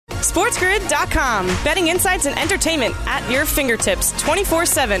SportsGrid.com. Betting insights and entertainment at your fingertips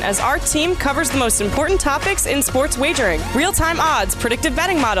 24/7 as our team covers the most important topics in sports wagering. Real-time odds, predictive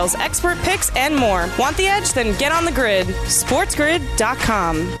betting models, expert picks, and more. Want the edge? Then get on the grid.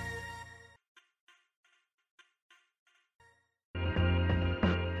 SportsGrid.com.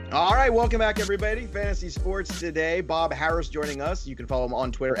 All right, welcome back, everybody. Fantasy Sports Today. Bob Harris joining us. You can follow him on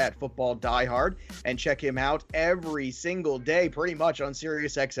Twitter at FootballDieHard and check him out every single day, pretty much on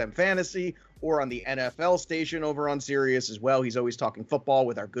SiriusXM Fantasy or on the NFL station over on Sirius as well. He's always talking football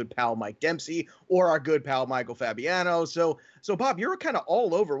with our good pal Mike Dempsey or our good pal Michael Fabiano. So Bob, you're kind of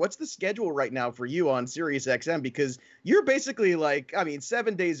all over. What's the schedule right now for you on SiriusXM? Because you're basically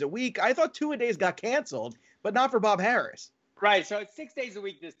 7 days a week. I thought 2-a-days got canceled, but not for Bob Harris. Right, so it's 6 days a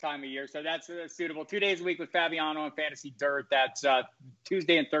week this time of year, so that's suitable. 2 days a week with Fabiano and Fantasy Dirt. That's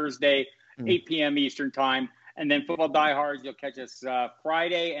Tuesday and Thursday, 8 p.m. Eastern time. And then Football Diehards, you'll catch us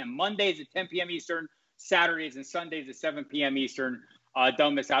Friday and Mondays at 10 p.m. Eastern, Saturdays and Sundays at 7 p.m. Eastern.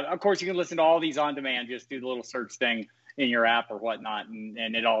 Don't miss out. Of course, you can listen to all these on demand. Just do the little search thing in your app or whatnot,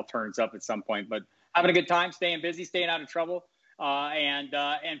 and it all turns up at some point. But having a good time, staying busy, staying out of trouble, and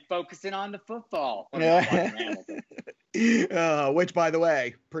focusing on the football. Which, by the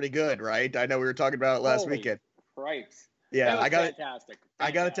way, pretty good, right? I know we were talking about it last weekend. Christ. Yeah, fantastic.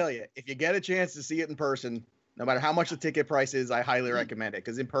 I got to tell you, if you get a chance to see it in person, no matter how much the ticket price is, I highly recommend it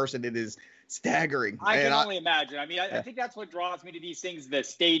because in person it is staggering. I can only imagine. I mean, I think that's what draws me to these things, the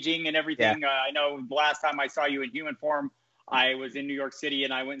staging and everything. Yeah. I know the last time I saw you in human form, I was in New York City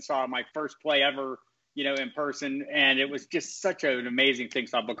and I went and saw my first play ever, in person, and it was just such an amazing thing.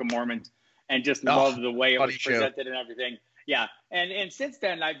 Saw Book of Mormon. And just love the way it was presented and everything. Yeah. And since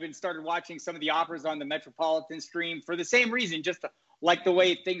then, I've been started watching some of the operas on the Metropolitan stream for the same reason, just to like the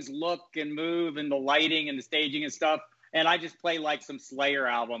way things look and move and the lighting and the staging and stuff. And I just play like some Slayer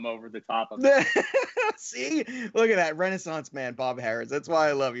album over the top of it. See? Look at that. Renaissance man, Bob Harris. That's why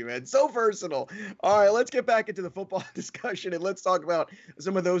I love you, man. So versatile. All right, let's get back into the football discussion and let's talk about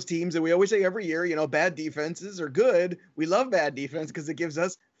some of those teams that we always say every year, bad defenses are good. We love bad defense because it gives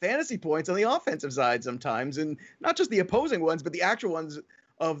us fantasy points on the offensive side sometimes, and not just the opposing ones, but the actual ones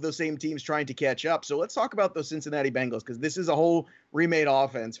of those same teams trying to catch up. So let's talk about those Cincinnati Bengals because this is a whole remade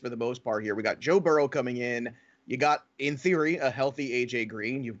offense for the most part here. We got Joe Burrow coming in. You got, in theory, a healthy A.J.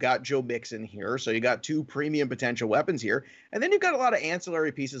 Green. You've got Joe Mixon here. So you got two premium potential weapons here. And then you've got a lot of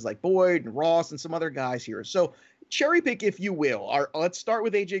ancillary pieces like Boyd and Ross and some other guys here. So cherry pick, if you will. Let's start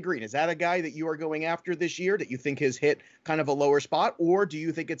with A.J. Green. Is that a guy that you are going after this year that you think has hit kind of a lower spot? Or do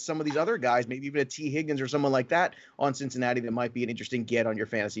you think it's some of these other guys, maybe even a T. Higgins or someone like that on Cincinnati that might be an interesting get on your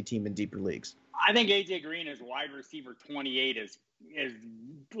fantasy team in deeper leagues? I think A.J. Green as wide receiver 28 is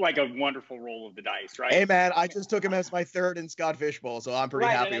like a wonderful roll of the dice, right? Hey, man, I just took him as my third in Scott Fishbowl, so I'm pretty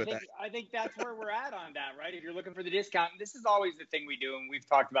happy with that. I think that's where we're at on that, right? If you're looking for the discount, this is always the thing we do, and we've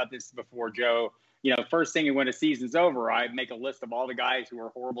talked about this before, Joe. First thing when a season's over, I make a list of all the guys who are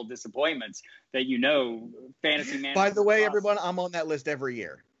horrible disappointments that fantasy managers. By the way, everyone, I'm on that list every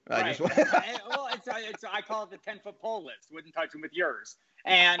year. Right. I call it the 10-foot pole list. Wouldn't touch them with yours.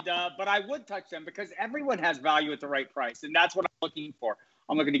 But I would touch them because everyone has value at the right price. And that's what I'm looking for.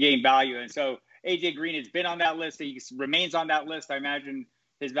 I'm looking to gain value. And so A.J. Green has been on that list. He remains on that list. I imagine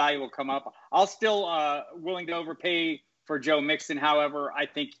his value will come up. I'll still willing to overpay for Joe Mixon. However, I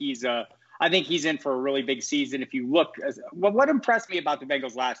think he's in for a really big season. If you look, what impressed me about the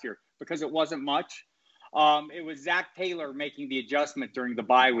Bengals last year, because it wasn't much, it was Zach Taylor making the adjustment during the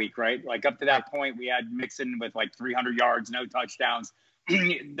bye week, right? Like up to that point, we had Mixon with like 300 yards, no touchdowns.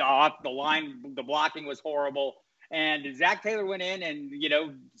 The blocking was horrible. And Zach Taylor went in and,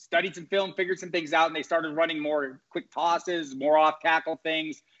 studied some film, figured some things out, and they started running more quick tosses, more off-tackle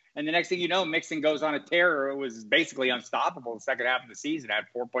things. And the next thing you know, Mixon goes on a tear. It was basically unstoppable the second half of the season. Had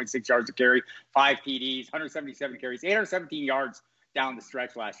 4.6 yards a carry, 5 TDs, 177 carries, 817 yards down the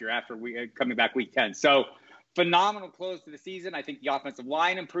stretch last year after coming back week 10. So phenomenal close to the season. I think the offensive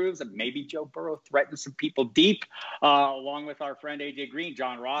line improves, and maybe Joe Burrow threatens some people deep, along with our friend A.J. Green.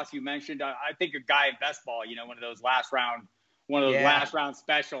 John Ross, you mentioned. I think a guy in best ball, one of those last round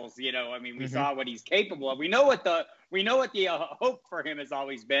specials. We saw what he's capable of. We know what the hope for him has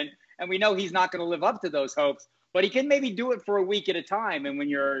always been, and we know he's not going to live up to those hopes. But he can maybe do it for a week at a time. And when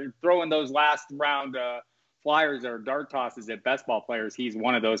you're throwing those last round flyers or dart tosses at best ball players, he's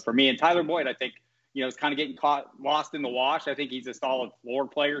one of those for me. And Tyler Boyd, I think, is kind of getting lost in the wash. I think he's a solid floor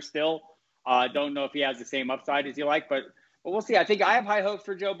player still. Don't know if he has the same upside as you like, but we'll see. I think I have high hopes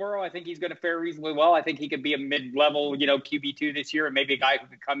for Joe Burrow. I think he's going to fare reasonably well. I think he could be a mid-level, QB2 this year, and maybe a guy who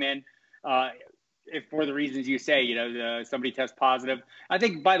could come in if for the reasons you say, somebody tests positive. I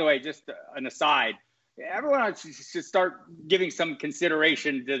think, by the way, just an aside, everyone should start giving some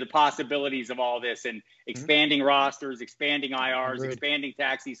consideration to the possibilities of all this and expanding rosters, expanding IRs, expanding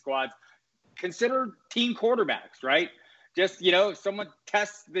taxi squads. Consider team quarterbacks, right? Just, if someone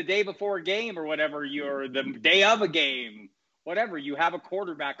tests the day before a game or whatever, or the day of a game, whatever, you have a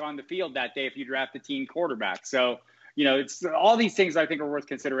quarterback on the field that day if you draft a team quarterback. So, it's all these things I think are worth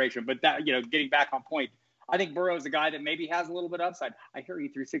consideration. But that, getting back on point, I think Burrow is a guy that maybe has a little bit of upside. I hear he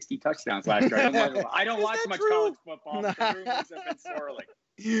threw 60 touchdowns last year. I don't watch much college football. But the rumors have been swirling.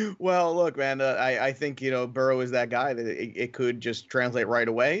 Well, look, man, I think, Burrow is that guy that it could just translate right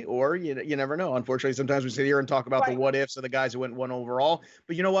away, or you never know. Unfortunately, sometimes we sit here and talk about the what ifs of the guys who went one overall.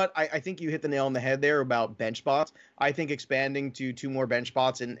 But you know what? I think you hit the nail on the head there about bench spots. I think expanding to 2 more bench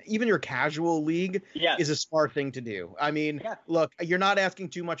spots and even your casual league is a smart thing to do. I mean, look, you're not asking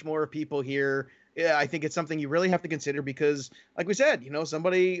too much more of people here. Yeah, I think it's something you really have to consider because, like we said,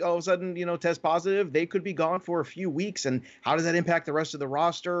 somebody all of a sudden, tests positive, they could be gone for a few weeks. And how does that impact the rest of the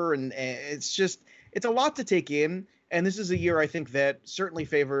roster? And it's a lot to take in. And this is a year, I think, that certainly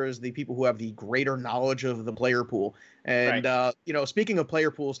favors the people who have the greater knowledge of the player pool. And, speaking of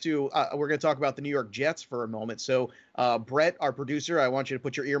player pools, too, we're going to talk about the New York Jets for a moment. So, Brett, our producer, I want you to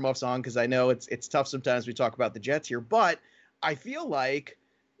put your earmuffs on because I know it's tough sometimes we talk about the Jets here. But I feel like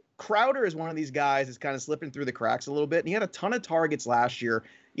Crowder is one of these guys that's kind of slipping through the cracks a little bit, and he had a ton of targets last year.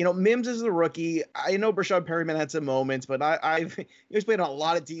 Mims is a rookie. I know Brashad Perryman had some moments, but he was playing on a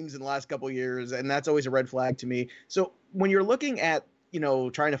lot of teams in the last couple of years, and that's always a red flag to me. So when you're looking at,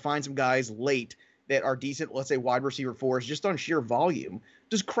 trying to find some guys late that are decent, let's say wide receiver 4s, just on sheer volume,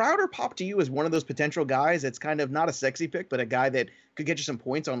 does Crowder pop to you as one of those potential guys that's kind of not a sexy pick, but a guy that could get you some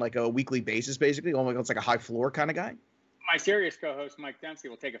points on like a weekly basis, basically? Almost like a high floor kind of guy? My serious co-host Mike Dempsey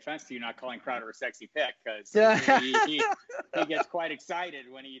will take offense to you not calling Crowder a sexy pick because he gets quite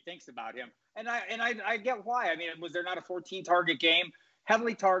excited when he thinks about him, and I get why. I mean, was there not a 14 target game,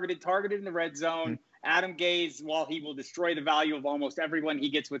 heavily targeted in the red zone? Adam Gase, while he will destroy the value of almost everyone he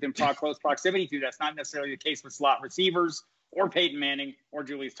gets within close proximity to, that's not necessarily the case with slot receivers or Peyton Manning or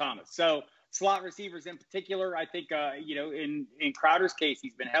Julius Thomas. So slot receivers in particular, I think, in Crowder's case,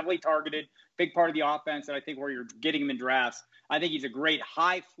 he's been heavily targeted, big part of the offense, and I think where you're getting him in drafts, I think he's a great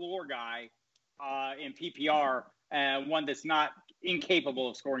high floor guy in PPR, one that's not incapable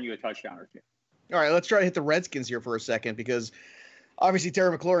of scoring you a touchdown or two. All right, let's try to hit the Redskins here for a second because obviously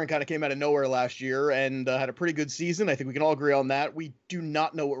Terry McLaurin kind of came out of nowhere last year and had a pretty good season. I think we can all agree on that. We do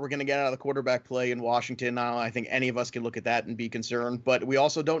not know what we're going to get out of the quarterback play in Washington. I think any of us can look at that and be concerned, but we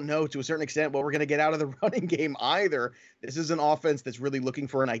also don't know to a certain extent what we're going to get out of the running game either. This is an offense that's really looking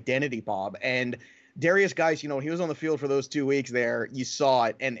for an identity, Bob. And Darius Geis, he was on the field for those 2 weeks there. You saw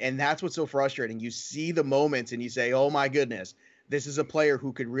it. And that's what's so frustrating. You see the moments and you say, oh my goodness, this is a player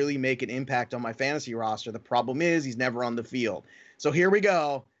who could really make an impact on my fantasy roster. The problem is he's never on the field. So here we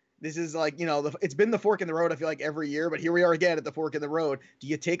go. This is like, it's been the fork in the road, I feel like, every year, but here we are again at the fork in the road. Do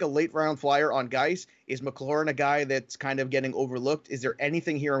you take a late round flyer on Geis? Is McLaurin a guy that's kind of getting overlooked? Is there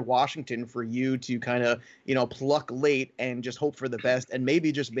anything here in Washington for you to kind of, pluck late and just hope for the best? And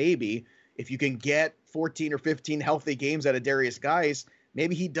maybe, just maybe, if you can get 14 or 15 healthy games out of Darius Geis,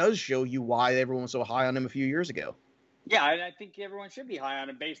 maybe he does show you why everyone was so high on him a few years ago. Yeah, and I think everyone should be high on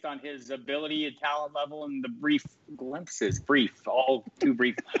him based on his ability and talent level and the brief glimpses, all too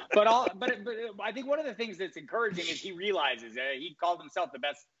brief. But I think one of the things that's encouraging is he realizes he called himself the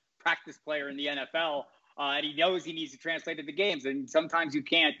best practice player in the NFL, and he knows he needs to translate it to games. And sometimes you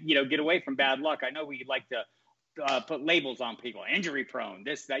can't, get away from bad luck. I know we like to put labels on people, injury prone,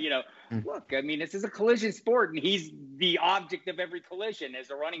 this, that, Look, I mean, this is a collision sport, and he's the object of every collision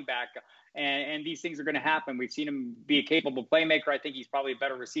as a running back. And these things are going to happen. We've seen him be a capable playmaker. I think he's probably a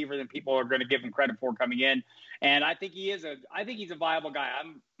better receiver than people are going to give him credit for coming in. And I think he's a viable guy.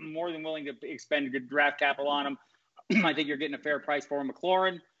 I'm more than willing to expend good draft capital on him. I think you're getting a fair price for him.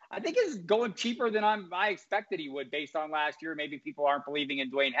 McLaurin, I think is going cheaper than I expected he would based on last year. Maybe people aren't believing in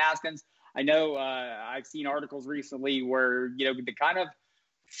Dwayne Haskins. I know I've seen articles recently where, they kind of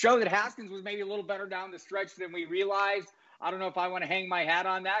show that Haskins was maybe a little better down the stretch than we realized. I don't know if I want to hang my hat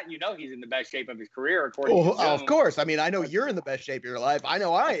on that. He's in the best shape of his career, according to Zoom. Of course. I mean, I know you're in the best shape of your life. I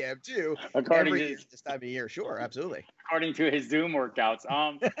know I am, too. According to this time of year. Sure, absolutely. According to his Zoom workouts.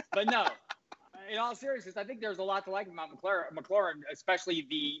 But no, in all seriousness, I think there's a lot to like about McLaurin, especially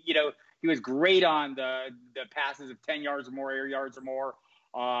he was great on the passes of 10 yards or more, air yards or more.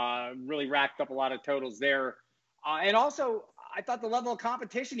 Really racked up a lot of totals there. And also, I thought the level of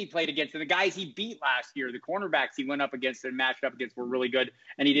competition he played against and the guys he beat last year, the cornerbacks he went up against and matched up against were really good,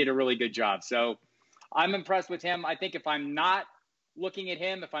 and he did a really good job. So I'm impressed with him. I think if I'm not looking at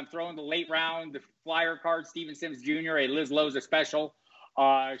him, if I'm throwing the late round, the flyer card, Steven Sims Jr., a Liz Loza special,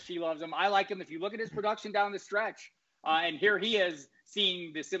 she loves him. I like him. If you look at his production down the stretch, and here he is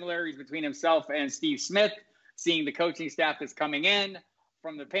seeing the similarities between himself and Steve Smith, seeing the coaching staff that's coming in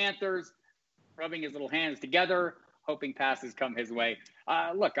from the Panthers, rubbing his little hands together, hoping passes come his way.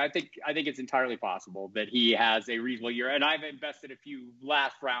 Look, I think it's entirely possible that he has a reasonable year, and I've invested a few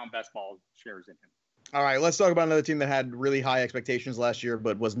last round best ball shares in him. All right, let's talk about another team that had really high expectations last year,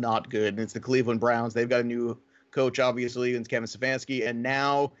 but was not good, and it's the Cleveland Browns. They've got a new coach, obviously, and Kevin Stefanski, and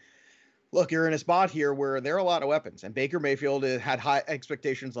now, look, you're in a spot here where there are a lot of weapons, and Baker Mayfield had high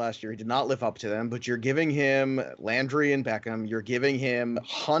expectations last year. He did not live up to them, but you're giving him Landry and Beckham. You're giving him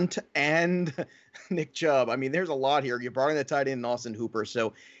Hunt and Nick Chubb. I mean, there's a lot here. You're borrowing the tight end Austin Hooper,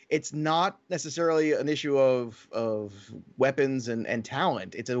 so it's not necessarily an issue of weapons and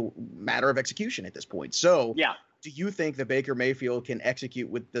talent. It's a matter of execution at this point. So yeah. Do you think that Baker Mayfield can execute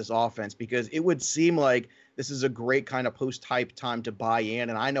with this offense? Because it would seem like this is a great kind of post-hype time to buy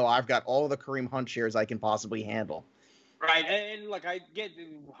in. And I know I've got all of the Kareem Hunt shares I can possibly handle. Right. And look, I get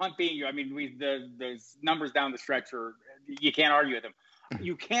Hunt being you. I mean, those numbers down the stretch you can't argue with them.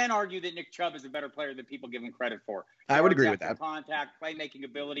 You can argue that Nick Chubb is a better player than people give him credit for. I would agree with that. Contact, playmaking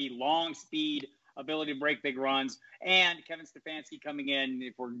ability, long speed, ability to break big runs, and Kevin Stefanski coming in,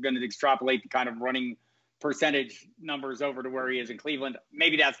 if we're going to extrapolate the kind of running percentage numbers over to where he is in Cleveland,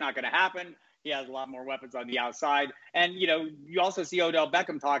 maybe that's not going to happen. He has a lot more weapons on the outside. And, you also see Odell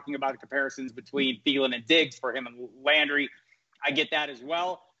Beckham talking about comparisons between Thielen and Diggs for him and Landry. I get that as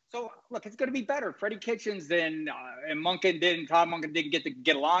well. So, look, it's going to be better. Freddie Kitchens and Todd Monken didn't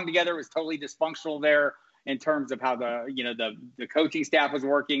get along together. It was totally dysfunctional there in terms of how the coaching staff was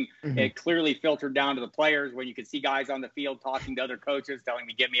working. Mm-hmm. It clearly filtered down to the players when you could see guys on the field talking to other coaches, telling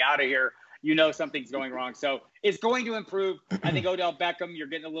me, get me out of here. Something's going wrong. So it's going to improve. I think Odell Beckham, you're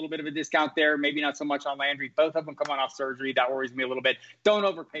getting a little bit of a discount there. Maybe not so much on Landry. Both of them coming off surgery. That worries me a little bit. Don't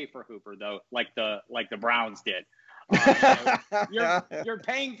overpay for Hooper, though, like the Browns did. You're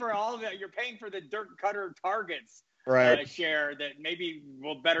paying for all of it. You're paying for the Dirk Cutter targets share that maybe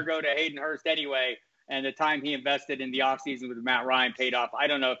will better go to Hayden Hurst anyway. And the time he invested in the offseason with Matt Ryan paid off. I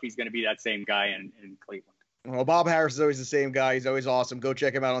don't know if he's going to be that same guy in Cleveland. Well, Bob Harris is always the same guy. He's always awesome. Go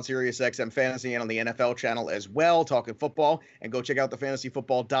check him out on SiriusXM Fantasy and on the NFL channel as well, talking football. And go check out the Fantasy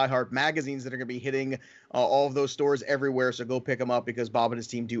Football Die Hard magazines that are going to be hitting all of those stores everywhere. So go pick them up because Bob and his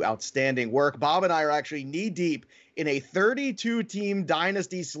team do outstanding work. Bob and I are actually knee-deep in a 32-team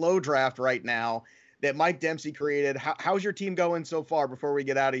Dynasty slow draft right now that Mike Dempsey created. How's your team going so far before we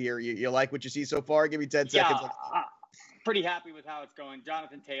get out of here? You like what you see so far? Give me 10 seconds. Pretty happy with how it's going.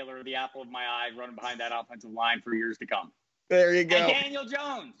 Jonathan Taylor, the apple of my eye, running behind that offensive line for years to come. There you go.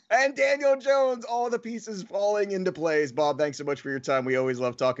 And Daniel Jones. All the pieces falling into place. Bob, thanks so much for your time. We always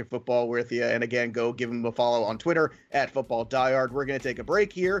love talking football with you. And again, go give him a follow on Twitter at FootballDieHard. We're going to take a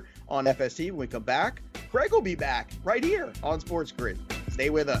break here on FST. When we come back, Craig will be back right here on Sports Grid.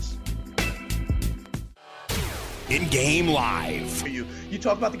 Stay with us. In-game live. You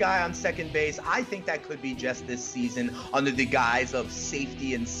talk about the guy on second base. I think that could be just this season under the guise of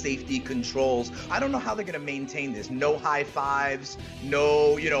safety and safety controls. I don't know how they're going to maintain this. No high fives,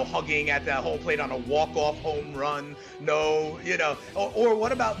 no, hugging at the home plate on a walk-off home run. No, or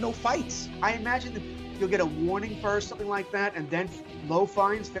what about no fights? I imagine that you'll get a warning first, something like that, and then low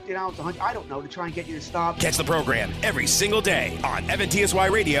fines, $50 to $100. I don't know, to try and get you to stop. Catch the program every single day on Evan TSY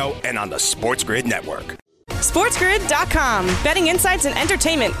Radio and on the Sports Grid Network. SportsGrid.com. Betting insights and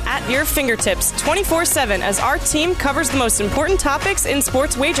entertainment at your fingertips 24/7 as our team covers the most important topics in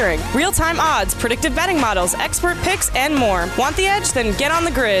sports wagering. Real-time odds, predictive betting models, expert picks, and more. Want the edge? Then get on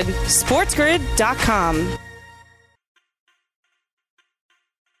the grid. SportsGrid.com.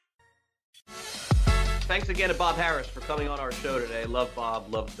 Thanks again to Bob Harris for coming on our show today. Love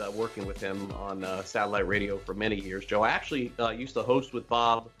Bob. Loved working with him on satellite radio for many years. Joe, I actually used to host with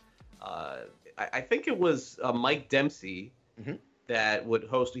Bob. I think it was Mike Dempsey that would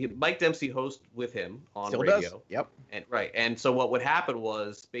host. Mike Dempsey host with him on Still radio. Does. Yep. And so what would happen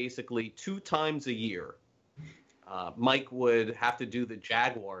was basically 2 times a year, Mike would have to do the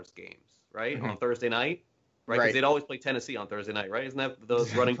Jaguars games, right, on Thursday night, right? Because they'd always play Tennessee on Thursday night, right? Isn't that the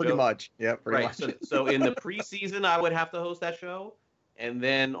running pretty joke? Much. Yeah, pretty much. So in the preseason, I would have to host that show. And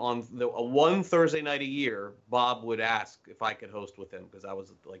then on one Thursday night a year, Bob would ask if I could host with him because I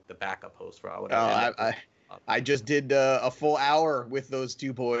was like the backup host for. I just did a full hour with those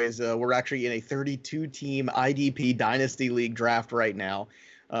two boys. We're actually in a 32-team IDP Dynasty League draft right now.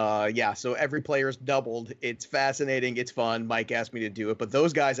 So every player's doubled. It's fascinating. It's fun. Mike asked me to do it, but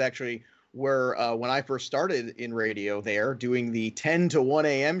those guys actually where when I first started in radio there, doing the 10 to 1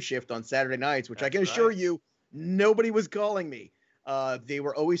 a.m. shift on Saturday nights, which I can assure you, nobody was calling me. They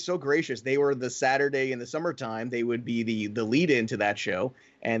were always so gracious. They were the Saturday in the summertime. They would be the lead into that show,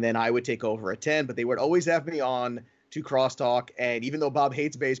 and then I would take over at 10. But they would always have me on to crosstalk. And even though Bob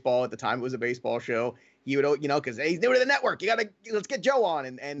hates baseball, at the time it was a baseball show, he would, because he's new to the network. Let's get Joe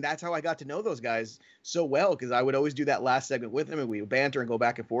on. And that's how I got to know those guys so well, because I would always do that last segment with him, and we would banter and go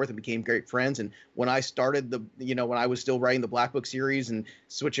back and forth and became great friends. And when I started when I was still writing the Black Book series and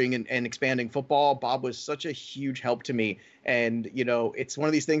switching and expanding football, Bob was such a huge help to me. And, it's one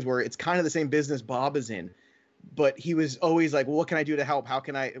of these things where it's kind of the same business Bob is in, but he was always like, well, what can I do to help?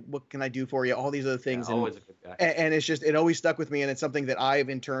 What can I do for you? All these other things. Yeah, always a good guy. And it's just, it always stuck with me. And it's something that I've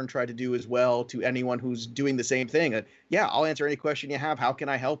in turn tried to do as well to anyone who's doing the same thing. Yeah, I'll answer any question you have. How can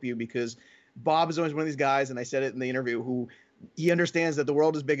I help you? Because Bob is always one of these guys, and I said it in the interview, who he understands that the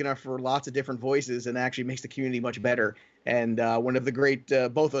world is big enough for lots of different voices and actually makes the community much better. And one of the great,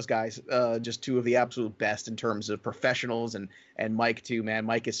 both those guys, just two of the absolute best in terms of professionals, and Mike too, man.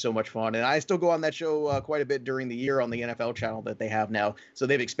 Mike is so much fun. And I still go on that show quite a bit during the year on the NFL channel that they have now. So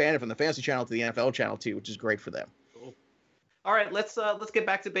they've expanded from the fantasy channel to the NFL channel too, which is great for them. Cool. All right, let's get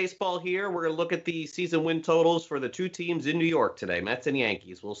back to baseball here. We're going to look at the season win totals for the two teams in New York today, Mets and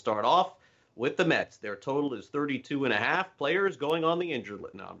Yankees. We'll start off with the Mets. Their total is 32.5 players going on the injured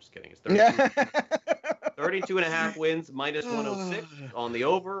list. No, I'm just kidding. It's 32.5 wins, minus 106 on the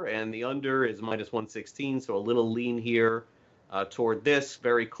over, and the under is minus 116, so a little lean here toward this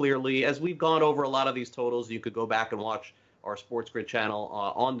very clearly. As we've gone over a lot of these totals, you could go back and watch our Sports Grid channel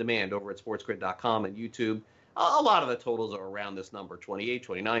on demand over at sportsgrid.com and YouTube. A lot of the totals are around this number, 28,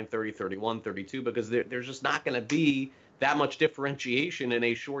 29, 30, 31, 32, because there's just not going to be that much differentiation in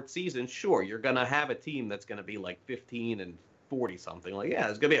a short season. Sure, you're going to have a team that's going to be like 15 and 40 something. Like, yeah,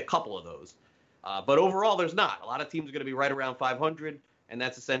 there's going to be a couple of those. But overall, there's not. A lot of teams are going to be right around 500, and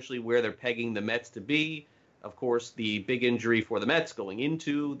that's essentially where they're pegging the Mets to be. Of course, the big injury for the Mets going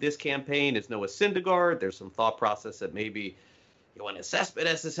into this campaign is Noah Syndergaard. There's some thought process that maybe when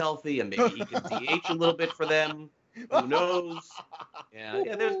Cespedes is healthy and maybe he can DH a little bit for them. Who knows?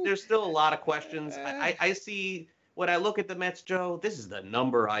 Yeah. There's still a lot of questions. I see. When I look at the Mets, Joe, this is the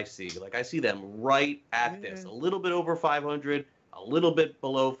number I see. Like, I see them right at this. A little bit over 500, a little bit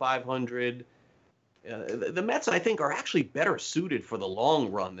below 500. The Mets, I think, are actually better suited for the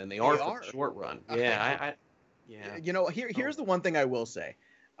long run than they are for the short run. Yeah, Here's the one thing I will say.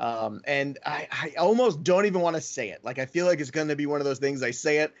 And I almost don't even want to say it. Like, I feel like it's going to be one of those things I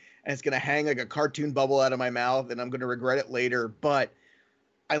say it, and it's going to hang like a cartoon bubble out of my mouth, and I'm going to regret it later. But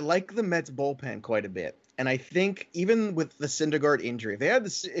I like the Mets bullpen quite a bit. And I think even with the Syndergaard injury, if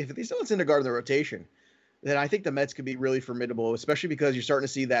they still had Syndergaard in the rotation, then I think the Mets could be really formidable, especially because you're starting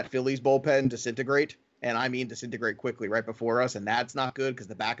to see that Phillies bullpen disintegrate. And I mean disintegrate quickly right before us. And that's not good because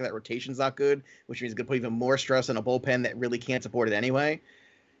the back of that rotation's not good, which means it's going to put even more stress on a bullpen that really can't support it anyway.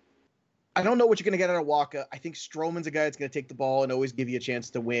 I don't know what you're going to get out of Waka. I think Stroman's a guy that's going to take the ball and always give you a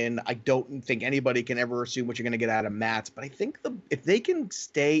chance to win. I don't think anybody can ever assume what you're going to get out of Matz. But I think if they can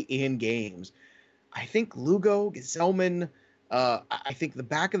stay in games, I think Lugo, Gesellman, I think the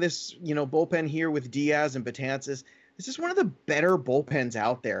back of this, bullpen here with Diaz and Betances, this is one of the better bullpens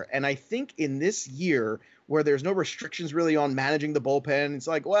out there. And I think in this year where there's no restrictions really on managing the bullpen, it's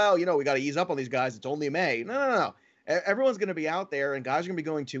like, well, we got to ease up on these guys. It's only May. No. Everyone's going to be out there and guys are going to be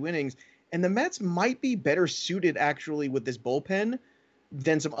going 2 innings. And the Mets might be better suited actually with this bullpen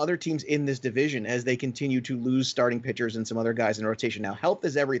than some other teams in this division as they continue to lose starting pitchers and some other guys in rotation. Now, health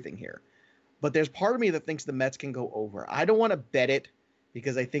is everything here. But there's part of me that thinks the Mets can go over. I don't want to bet it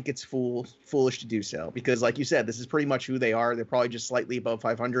because I think it's foolish to do so. Because like you said, this is pretty much who they are. They're probably just slightly above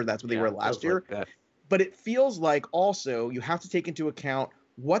 500. That's what they were last year. Like, but it feels like also you have to take into account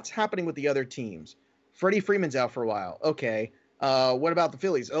what's happening with the other teams. Freddie Freeman's out for a while. Okay. What about the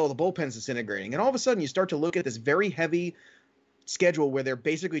Phillies? Oh, the bullpen's disintegrating. And all of a sudden you start to look at this very heavy schedule where they're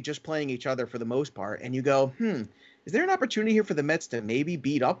basically just playing each other for the most part. And you go, is there an opportunity here for the Mets to maybe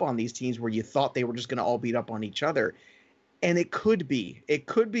beat up on these teams where you thought they were just going to all beat up on each other? And it could be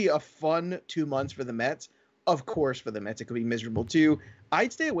a fun 2 months for the Mets. Of course, for the Mets, it could be miserable too.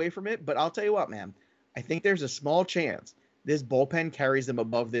 I'd stay away from it, but I'll tell you what, man, I think there's a small chance this bullpen carries them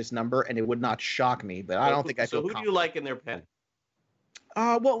above this number, and it would not shock me, but I don't think I feel So who do you like in their pen?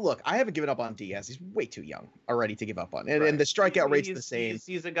 Well, look, I haven't given up on Diaz. He's way too young already to give up on. And the strikeout rate's the same.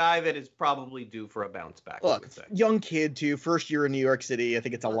 He's a guy that is probably due for a bounce back. Look, young kid, too. First year in New York City. I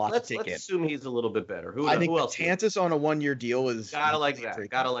think it's a lot to take in. Let's assume he's a little bit better. I think Betances on a one-year deal is... Gotta like that.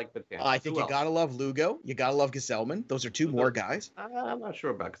 Gotta like Betances. I think you gotta love Lugo. You gotta love Gesellman. Those are two more guys. I'm not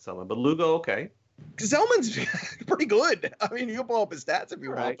sure about Gesellman, but Lugo, okay. Gesellman's pretty good. I mean, you can pull up his stats if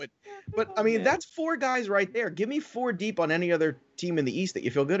you want, but I mean, that's 4 guys right there. Give me 4 deep on any other team in the East that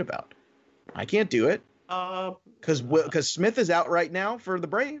you feel good about. I can't do it because Smith is out right now for the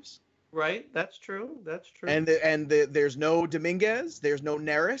Braves. Right, that's true. And there's no Dominguez, there's no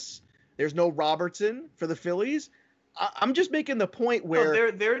Neris, there's no Robertson for the Phillies. I'm just making the point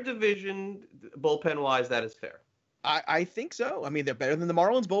where their division bullpen wise, that is fair. I think so. I mean, they're better than the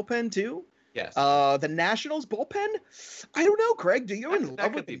Marlins bullpen too. Yes. The Nationals bullpen? I don't know, Craig.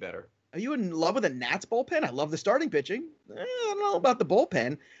 That could be better. Are you in love with the Nats bullpen? I love the starting pitching. I don't know about the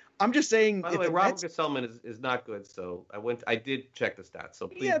bullpen. I'm just saying. By the way, Robert Gesellman is not good, so I did check the stats. So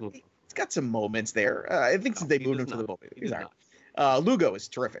please move. He's got some moments there. I think since they moved him to the bullpen, he's all right. Lugo is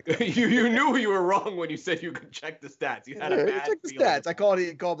terrific. you knew you were wrong when you said you could check the stats. You had a bad check the stats. I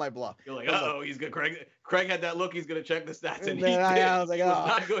called my bluff. You're like, he's good. Craig had that look. He's gonna check the stats, and I was like, he was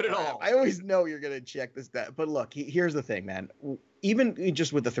not good at all. I always know you're gonna check the stats, but look, here's the thing, man. Even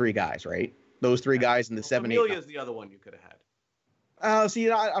just with the 3 guys, right? Those 3 guys in the 7-8. Familia's the other one you could have had. See,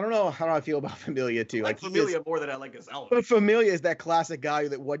 I don't know how I feel about Familia too. I like Familia more than I like Gesellman. But Familia is that classic guy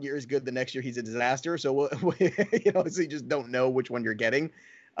that one year is good, the next year he's a disaster. So so you just don't know which one you're getting.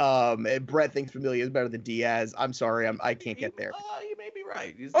 And Brett thinks Familia is better than Diaz. I'm sorry, I can't get there. You may be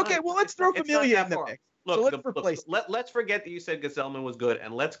right. Well, let's throw Familia in the mix. Look, let's forget that you said Gesellman was good,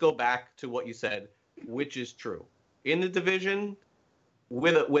 and let's go back to what you said, which is true. In the division,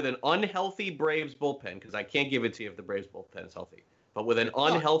 with an unhealthy Braves bullpen, because I can't give it to you if the Braves bullpen is healthy. But with an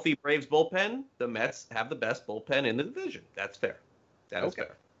unhealthy Braves bullpen, the Mets have the best bullpen in the division. That's fair. That is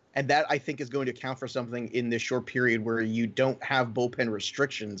fair. And that, I think, is going to account for something in this short period where you don't have bullpen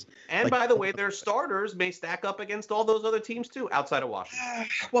restrictions. And by the way, their starters may stack up against all those other teams, too, outside of Washington.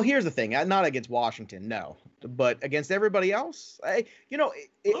 Well, here's the thing. Not against Washington, no. But against everybody else, Look,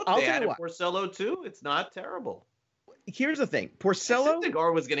 they added Porcello, too. It's not terrible. Here's the thing. Porcello...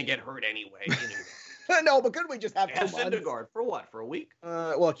 Syndergaard was going to get hurt anyway. No, but couldn't we just have Syndergaard for what? For a week?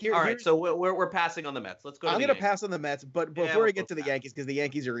 All right, so we're passing on the Mets. Let's go. I'm going to pass on the Mets, but before we get to the Yankees, because the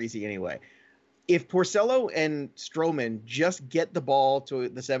Yankees are easy anyway. If Porcello and Stroman just get the ball to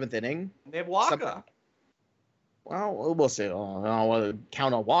the 7th inning, they have Waka. Well, we'll see. I don't want to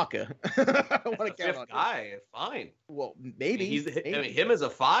count on Waka. I want to count on guy. Fine. Well, maybe. Him as a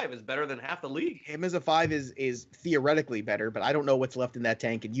 5 is better than half the league. Him as a 5 is theoretically better, but I don't know what's left in that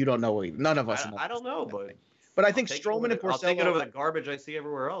tank, and you don't know either. None of us know. I don't know, but I think Stroman and Porcello. I'll take it over the garbage I see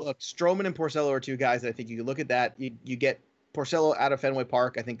everywhere else. Look, Stroman and Porcello are 2 guys that I think you can look at that. You get Porcello out of Fenway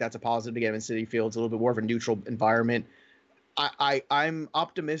Park. I think that's a positive to get him in Citi Field. It's a little bit more of a neutral environment. I'm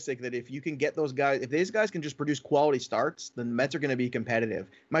optimistic that if you can get those guys, if these guys can just produce quality starts, then the Mets are going to be competitive.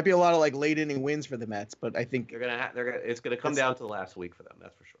 Might be a lot of late inning wins for the Mets, but I think it's going to come down to the last week for them.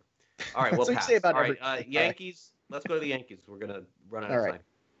 That's for sure. All right, we'll pass. All right, Yankees. Let's go to the Yankees. We're going to run out of time.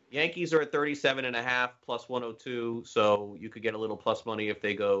 Yankees are at 37.5 plus 102, so you could get a little plus money if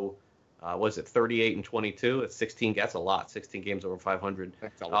they go. 38-22? It's 16. That's a lot. 16 games over 500.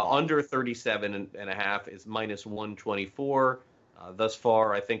 Under 37.5 is minus 124. Thus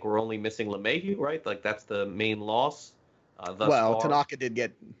far, I think we're only missing LeMahieu, right? That's the main loss. Tanaka did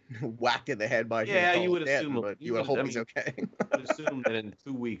get whacked in the head by. Yeah, you would assume, but you would hope he's okay. You would assume that in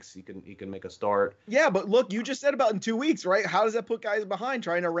 2 weeks he can make a start. Yeah, but look, you just said about in 2 weeks, right? How does that put guys behind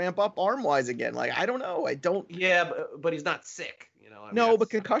trying to ramp up arm wise again? I don't know. I don't. Yeah, but he's not sick. But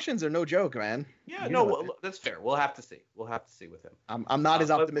concussions are no joke, man. Yeah, that's fair. We'll have to see. We'll have to see with him. I'm not as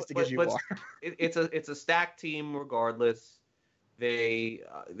optimistic as you are. It's a stacked team regardless.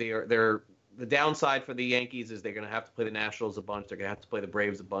 They're the downside for the Yankees is they're going to have to play the Nationals a bunch. They're going to have to play the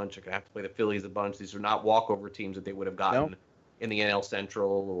Braves a bunch. They're going to have to play the Phillies a bunch. These are not walkover teams that they would have gotten in the NL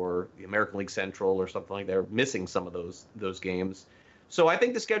Central or the American League Central or something like that. They're missing some of those games. So I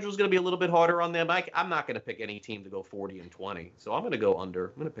think the schedule is going to be a little bit harder on them. I'm not going to pick any team to go 40-20. So I'm going to go under.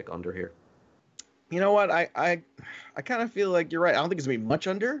 I'm going to pick under here. You know what? I kind of feel like you're right. I don't think it's going to be much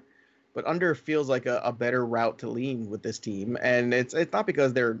under, but under feels like a better route to lean with this team. And it's not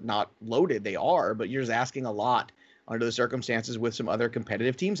because they're not loaded. They are, but you're just asking a lot under the circumstances with some other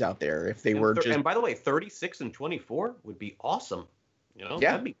competitive teams out there. If they were just... And by the way, 36-24 would be awesome.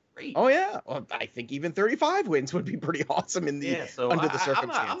 That'd be great. Oh, yeah. Well, I think even 35 wins would be pretty awesome under the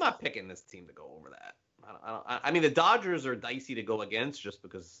circumstances. I'm not picking this team to go over that. I mean, the Dodgers are dicey to go against just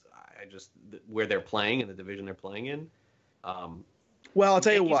because where they're playing and the division they're playing in. Well, I'll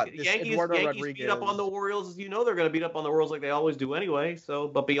tell you what. Yankees beat up on the Orioles. You know they're going to beat up on the Orioles like they always do anyway. So,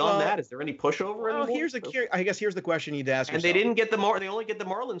 but beyond that, is there any pushover anymore? I guess here's the question you'd ask yourself. And they didn't get they only get the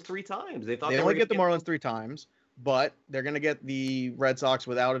Marlins 3 times. They only get the Marlins 3 times, but they're going to get the Red Sox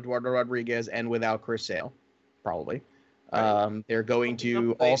without Eduardo Rodriguez and without Chris Sale, probably. Right. They're going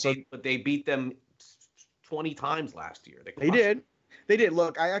to but they beat them 20 times last year. They did.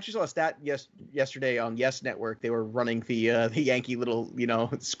 Look, I actually saw a stat yesterday on Yes Network. They were running the Yankee little,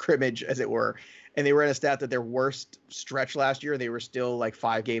 scrimmage, as it were. And they ran a stat that their worst stretch last year, they were still like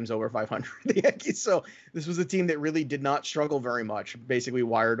 5 games over 500, the Yankees. So this was a team that really did not struggle very much, basically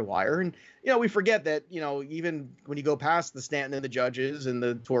wire to wire. And, we forget that, even when you go past the Stanton and the Judges and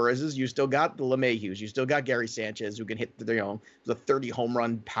the Torreses, you still got the LeMahieus. You still got Gary Sanchez, who can hit, the 30 home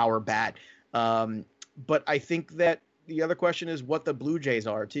run power bat. But I think that the other question is what the Blue Jays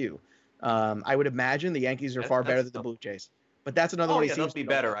are, too. I would imagine the Yankees are far better than the Blue Jays. But that's another one. They'll be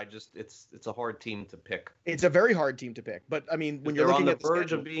better. It's a hard team to pick. It's a very hard team to pick. But I mean, when you're looking on the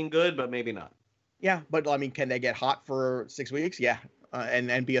verge of being good, but maybe not. Yeah, but I mean, can they get hot for 6 weeks? Yeah,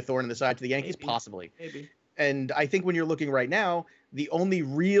 and be a thorn in the side to the Yankees? Maybe. Possibly. Maybe. And I think when you're looking right now, the only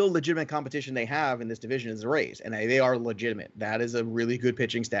real legitimate competition they have in this division is the Rays, and they are legitimate. That is a really good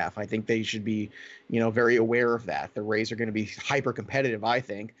pitching staff. I think they should be, very aware of that. The Rays are going to be hyper competitive, I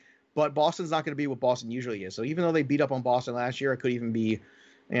think. But Boston's not going to be what Boston usually is. So even though they beat up on Boston last year, it could even be,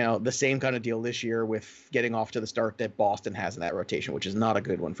 the same kind of deal this year with getting off to the start that Boston has in that rotation, which is not a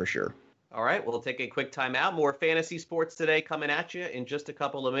good one for sure. All right, we'll take a quick timeout. More fantasy sports today coming at you in just a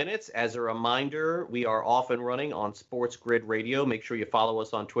couple of minutes. As a reminder, we are off and running on Sports Grid Radio. Make sure you follow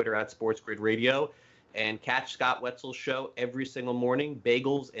us on Twitter at Sports Grid Radio and catch Scott Wetzel's show every single morning,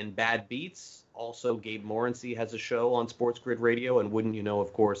 Bagels and Bad Beats. Also, Gabe Morency has a show on Sports Grid Radio, and wouldn't you know,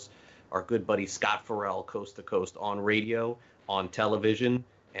 of course, our good buddy Scott Farrell, Coast to Coast, on radio, on television,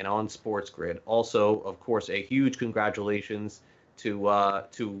 and on Sports Grid. Also, of course, a huge congratulations to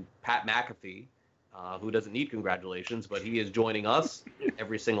Pat McAfee, who doesn't need congratulations, but he is joining us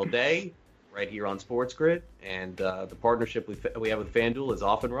every single day right here on Sports Grid, and the partnership we have with FanDuel is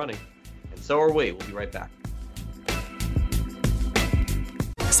off and running, and so are we. We'll be right back.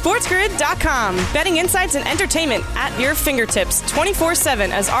 SportsGrid.com. Betting insights and entertainment at your fingertips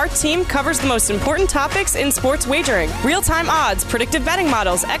 24/7 as our team covers the most important topics in sports wagering. Real-time odds, predictive betting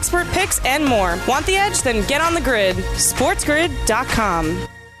models, expert picks, and more. Want the edge? Then get on the grid. SportsGrid.com.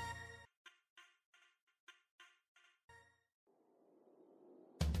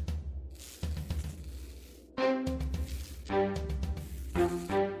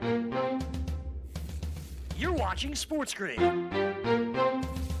 You're watching Sports Grid.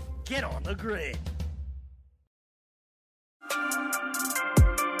 Get on the grid.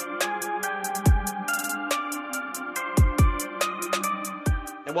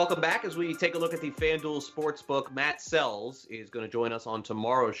 And welcome back as we take a look at the FanDuel Sportsbook. Matt Sells is going to join us on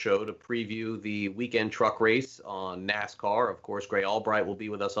tomorrow's show to preview the weekend truck race on NASCAR. Of course, Gray Albright will be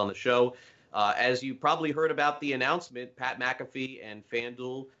with us on the show. As you probably heard about the announcement, Pat McAfee and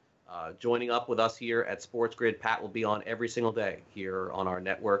FanDuel joining up with us here at Sports Grid. Pat will be on every single day here on our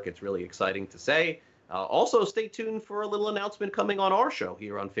network. It's really exciting to say. Also, stay tuned for a little announcement coming on our show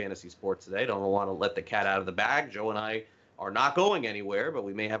here on Fantasy Sports Today. Don't want to let the cat out of the bag. Joe and I are not going anywhere, but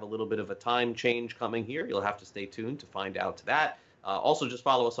we may have a little bit of a time change coming here. You'll have to stay tuned to find out that. Also, just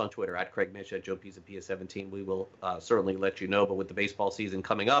follow us on Twitter at Craig Mish, at Joe Pisa PS17. We will certainly let you know. But with the baseball season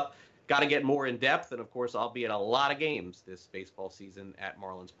coming up, got to get more in depth, and of course, I'll be at a lot of games this baseball season at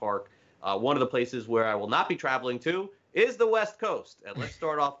Marlins Park. One of the places where I will not be traveling to is the West Coast, and let's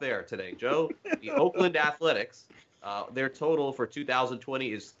start off there today. Joe, the Oakland Athletics, their total for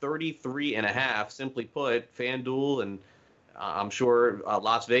 2020 is 33.5. Simply put, FanDuel and I'm sure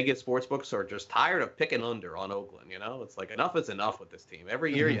Las Vegas sportsbooks are just tired of picking under on Oakland. It's like enough is enough with this team.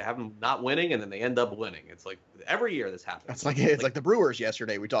 Every year you have them not winning, and then they end up winning. It's like every year this happens. It's like the Brewers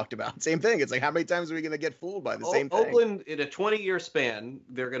yesterday we talked about. Same thing. It's like how many times are we going to get fooled by the same thing? Oakland, in a 20-year span,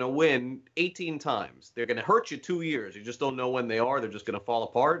 they're going to win 18 times. They're going to hurt you 2 years. You just don't know when they are. They're just going to fall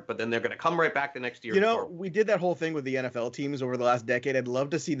apart, but then they're going to come right back the next year. We did that whole thing with the NFL teams over the last decade. I'd love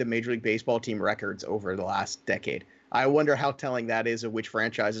to see the Major League Baseball team records over the last decade. I wonder how telling that is of which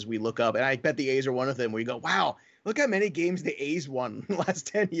franchises we look up. And I bet the A's are one of them where you go, wow, look how many games the A's won in the last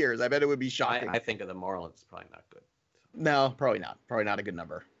 10 years. I bet it would be shocking. I think of the Marlins, probably not good. No, probably not. Probably not a good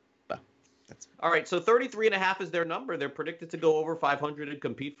number. But that's all right, so 33.5 is their number. They're predicted to go over 500 and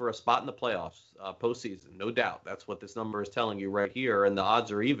compete for a spot in the playoffs postseason, no doubt. That's what this number is telling you right here. And the odds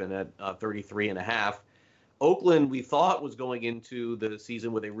are even at 33.5. Oakland, we thought, was going into the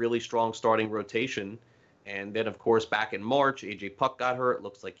season with a really strong starting rotation. And then, of course, back in March, A.J. Puck got hurt.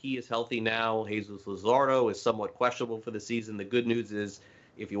 Looks like he is healthy now. Jesus Luzardo is somewhat questionable for the season. The good news is,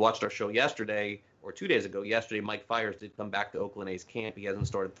 if you watched our show yesterday, or 2 days ago, yesterday, Mike Fiers did come back to Oakland A's camp. He hasn't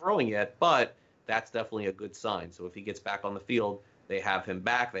started throwing yet, but that's definitely a good sign. So if he gets back on the field, they have him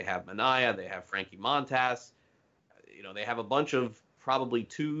back. They have Manaea. They have Frankie Montas. They have a bunch of probably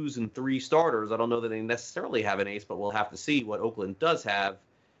 2s and 3 starters. I don't know that they necessarily have an ace, but we'll have to see. What Oakland does have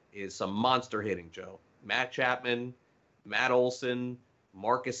is some monster hitting, Joe. Matt Chapman, Matt Olson,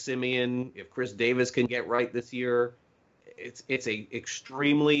 Marcus Semien. If Chris Davis can get right this year, it's a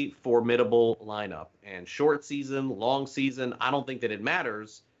extremely formidable lineup. And short season, long season, I don't think that it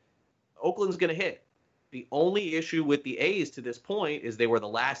matters. Oakland's going to hit. The only issue with the A's to this point is they were the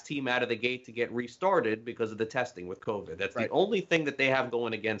last team out of the gate to get restarted because of the testing with COVID. That's right. The only thing that they have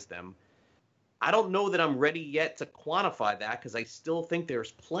going against them. I don't know that I'm ready yet to quantify that because I still think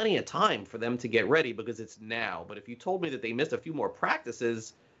there's plenty of time for them to get ready because it's now. But if you told me that they missed a few more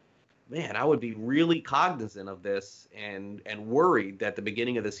practices, man, I would be really cognizant of this and worried that the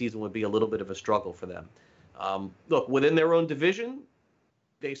beginning of the season would be a little bit of a struggle for them. Look, within their own division,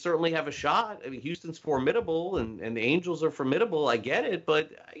 they certainly have a shot. I mean, Houston's formidable and the Angels are formidable. I get it,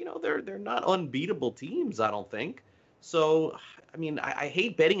 but they're not unbeatable teams, I don't think. So, I mean, I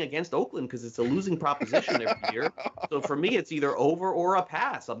hate betting against Oakland because it's a losing proposition every year. So for me, it's either over or a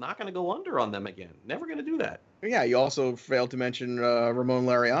pass. I'm not going to go under on them again. Never going to do that. Yeah, you also failed to mention Ramon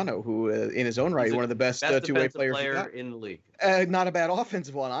Laureano, who in his own right is one of the best two-way players in the league. Not a bad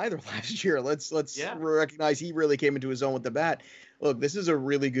offensive one either last year. Let's recognize he really came into his own with the bat. Look, this is a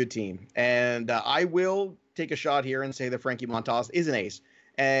really good team, and I will take a shot here and say that Frankie Montas is an ace.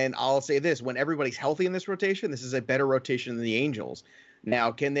 And I'll say this, when everybody's healthy in this rotation, this is a better rotation than the Angels. Now,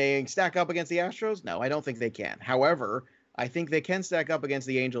 can they stack up against the Astros? No, I don't think they can. However, I think they can stack up against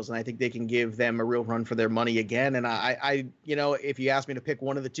the Angels, and I think they can give them a real run for their money again. And I if you ask me to pick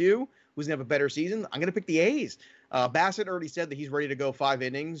one of the two, who's going to have a better season, I'm going to pick the A's. Bassett already said that he's ready to go 5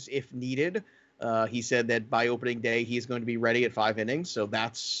 innings if needed. He said that by opening day, he's going to be ready at 5 innings. So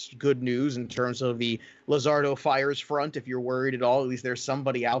that's good news in terms of the Luzardo Fiers front. If you're worried at all, at least there's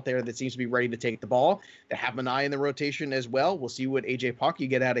somebody out there that seems to be ready to take the ball. They have an eye in the rotation as well. We'll see what A.J. Puck you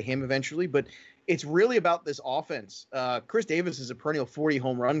get out of him eventually. But it's really about this offense. Chris Davis is a perennial 40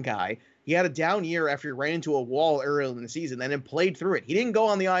 home run guy. He had a down year after he ran into a wall early in the season and then played through it. He didn't go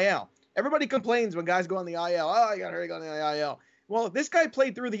on the IL. Everybody complains when guys go on the IL. Oh, I got hurt, go on the IL. Well, this guy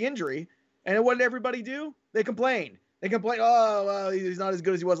played through the injury. And what did everybody do? They complain. Oh, well, he's not as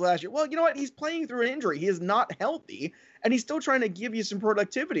good as he was last year. Well, you know what? He's playing through an injury. He is not healthy, and he's still trying to give you some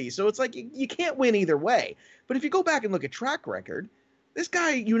productivity. So it's like you can't win either way. But if you go back and look at track record, this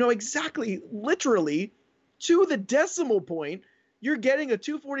guy, exactly, literally, to the decimal point, you're getting a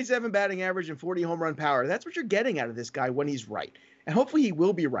 247 batting average and 40 home run power. That's what you're getting out of this guy when he's right. And hopefully he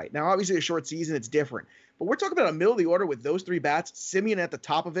will be right. Now, obviously, a short season, it's different. But we're talking about a middle of the order with those 3 bats, Semien at the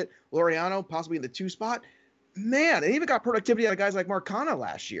top of it, Laureano possibly in the 2 spot. Man, they even got productivity out of guys like Marcana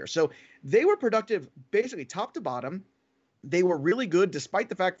last year. So they were productive basically top to bottom. They were really good despite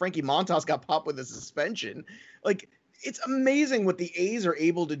the fact Frankie Montas got popped with a suspension. Like, it's amazing what the A's are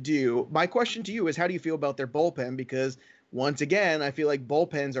able to do. My question to you is, how do you feel about their bullpen? Because once again, I feel like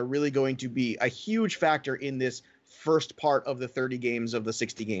bullpens are really going to be a huge factor in this first part of the 30 games of the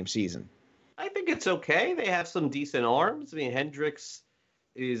 60-game season. I think it's okay. They have some decent arms. I mean, Hendricks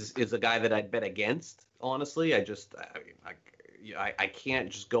is a guy that I'd bet against, honestly. I can't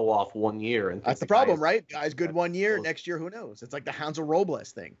just go off 1 year. And that's the problem, right? Guy's good 1 year. Next year, who knows? It's like the Hansel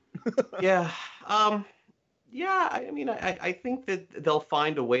Robles thing. Yeah. I mean, I think that they'll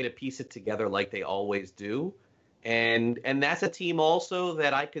find a way to piece it together like they always do. And that's a team also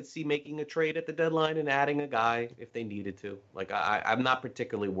that I could see making a trade at the deadline and adding a guy if they needed to. Like, I'm not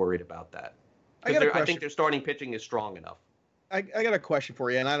particularly worried about that. I think their starting pitching is strong enough. I got a question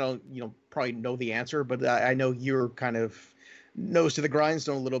for you, and I don't, probably know the answer, but I know you're kind of nose to the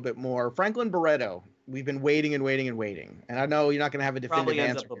grindstone a little bit more. Franklin Barreto, we've been waiting and waiting and waiting, and I know you're not going to have a definitive answer. Probably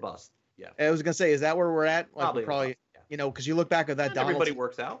ends up a bust. Yeah. I was going to say, is that where we're at? Like probably because you look back at that Donaldson. Everybody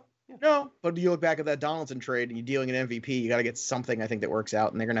works out. Yeah. No, but you look back at that Donaldson trade and you're dealing an MVP, you got to get something, I think, that works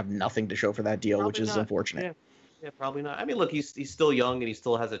out, and they're going to have nothing to show for that deal, which is unfortunate. Yeah, probably not. I mean, look, he's still young and he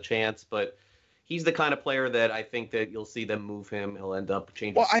still has a chance, but he's the kind of player that I think that you'll see them move him. He'll end up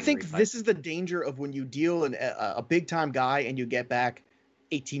changing. Well, I think this is the danger of when you deal a big-time guy and you get back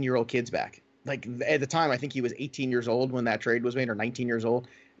 18-year-old kids back. Like, at the time, I think he was 18 years old when that trade was made, or 19 years old.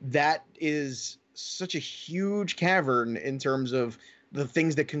 That is such a huge cavern in terms of the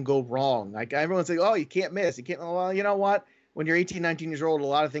things that can go wrong. Like everyone's like, oh, you can't miss. You can't. Well, you know what? When you're 18, 19 years old, a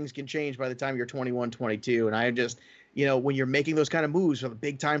lot of things can change by the time you're 21, 22. And I just, when you're making those kind of moves with a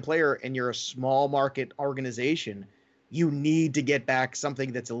big time player and you're a small market organization, you need to get back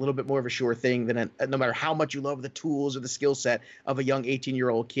something that's a little bit more of a sure thing than no matter how much you love the tools or the skill set of a young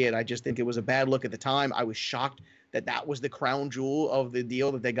 18-year-old kid. I just think it was a bad look at the time. I was shocked that was the crown jewel of the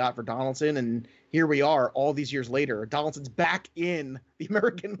deal that they got for Donaldson. And here we are all these years later. Donaldson's back in the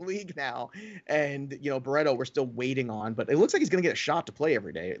American League now. And, Barreto, we're still waiting on. But it looks like he's going to get a shot to play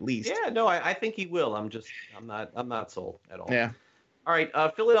every day at least. Yeah, no, I think he will. I'm not sold at all. Yeah. All right,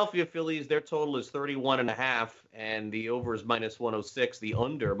 Philadelphia Phillies, their total is 31.5, and the over is -106, the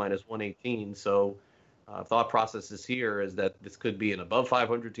under -118. So thought processes here is that this could be an above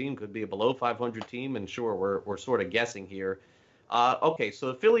 500 team, could be a below 500 team, and sure, we're sort of guessing here. Okay, so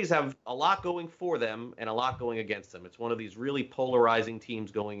the Phillies have a lot going for them and a lot going against them. It's one of these really polarizing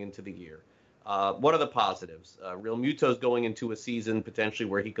teams going into the year. What are the positives? Real Muto's going into a season potentially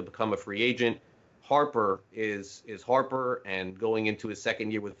where he could become a free agent. Harper is Harper, and going into his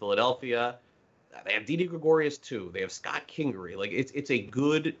second year with Philadelphia, they have Didi Gregorius too. They have Scott Kingery. Like it's a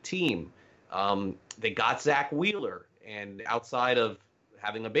good team. They got Zach Wheeler, and outside of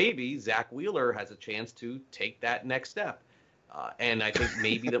having a baby, Zach Wheeler has a chance to take that next step. And I think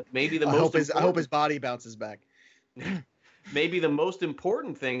maybe the I hope his body bounces back. Maybe the most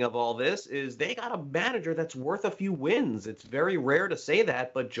important thing of all this is they got a manager that's worth a few wins. It's very rare to say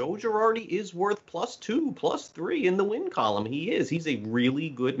that, but Joe Girardi is worth +2, +3 in the win column. He is. He's a really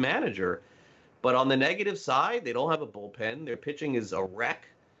good manager. But on the negative side, they don't have a bullpen. Their pitching is a wreck.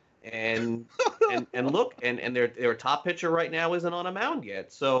 And look, their top pitcher right now isn't on a mound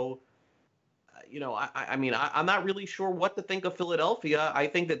yet. So, I'm not really sure what to think of Philadelphia. I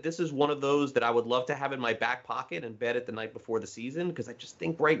think that this is one of those that I would love to have in my back pocket and bet it the night before the season, because I just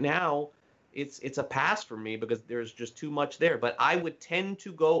think right now it's a pass for me because there's just too much there. But I would tend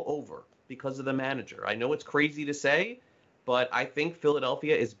to go over because of the manager. I know it's crazy to say, but I think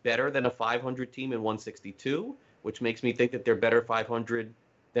Philadelphia is better than a 500 team in 162, which makes me think that they're better 500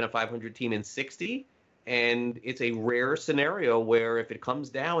 than a 500 team in 60. And it's a rare scenario where if it comes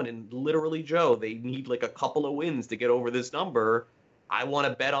down and literally, Joe, they need like a couple of wins to get over this number, I want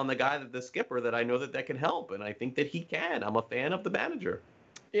to bet on the guy, the skipper, that I know that can help. And I think that he can. I'm a fan of the manager.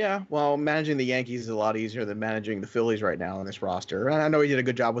 Yeah, well, managing the Yankees is a lot easier than managing the Phillies right now on this roster. And I know he did a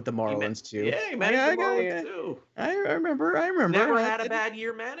good job with the Marlins, too. Yeah, he managed the Marlins, too. I remember. Never had a bad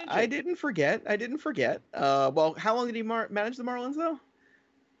year managing. I didn't forget. Well, how long did he manage the Marlins, though?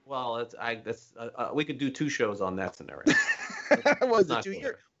 Well, we could do 2 shows on that scenario. Was it 2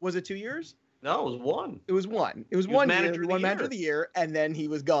 years? Was it 2 years? No, it was 1. It was 1. It was 1 year. He won manager of the year, and then he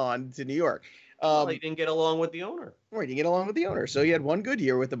was gone to New York. He didn't get along with the owner. Right, he didn't get along with the owner. So he had 1 good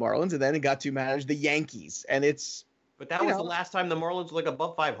year with the Marlins, and then he got to manage the Yankees. And it's... But that was the last time the Marlins were like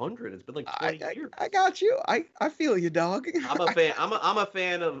above 500. It's been like 20 years. I got you. I feel you, dog. I'm a fan. I'm a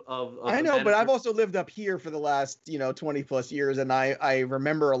fan of I know, but I've also lived up here for the last 20 plus years, and I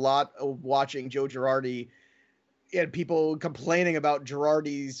remember a lot of watching Joe Girardi and people complaining about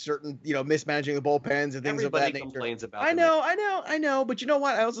Girardi's certain mismanaging the bullpens and things of that nature. Everybody complains about. I know, but you know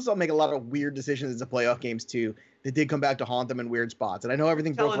what? I also saw him make a lot of weird decisions in the playoff games too. That did come back to haunt them in weird spots. And I know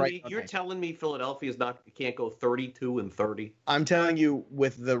everything's broke right. You're telling me Philadelphia can't go 32-30? I'm telling you,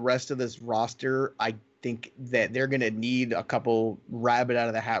 with the rest of this roster, I think that they're going to need a couple rabbit out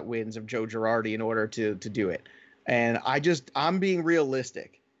of the hat wins of Joe Girardi in order to do it. And I'm being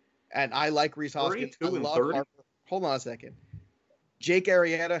realistic. And I like Rhys Hoskins. I love Harper. Hold on a second. Jake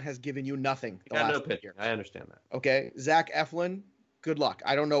Arrieta has given you nothing. No pitcher. I understand that. Okay. Zach Eflin. Good luck.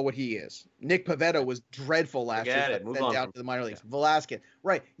 I don't know what he is. Nick Pivetta was dreadful last year. Then down to the minor leagues. Yeah. Velasquez.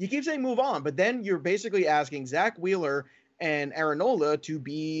 Right. You keep saying move on, but then you're basically asking Zach Wheeler and Aaron Nola to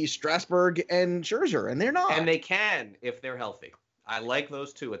be Strasburg and Scherzer, and they're not. And they can if they're healthy. I like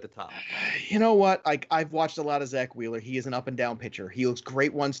those 2 at the top. You know what? I've watched a lot of Zach Wheeler. He is an up and down pitcher. He looks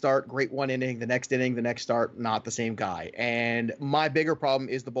great one start, great 1 inning. The next inning, the next start, not the same guy. And my bigger problem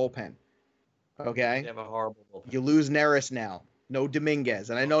is the bullpen. Okay? They have a horrible bullpen. You lose Neris now. No Dominguez,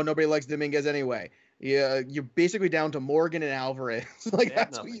 and I know nobody likes Dominguez anyway. Yeah, you're basically down to Morgan and Alvarez.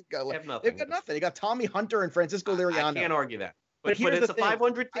 That's what you've got. They've got nothing. They got Tommy Hunter and Francisco Liriano. I can't argue that. But it's a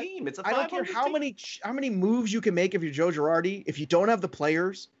 500 team. It's a 500 I don't care how many moves you can make if you're Joe Girardi. If you don't have the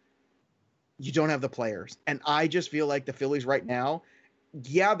players, you don't have the players. And I just feel like the Phillies right now,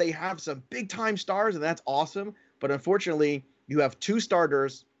 yeah, they have some big time stars, and that's awesome. But unfortunately, you have 2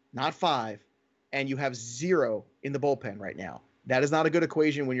 starters, not 5, and you have 0 in the bullpen right now. That is not a good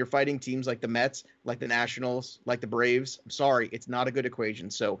equation when you're fighting teams like the Mets, like the Nationals, like the Braves. I'm sorry, it's not a good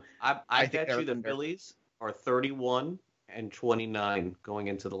equation. So I bet you the Phillies are 31-29 going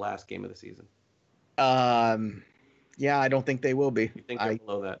into the last game of the season. Yeah, I don't think they will be. You think they're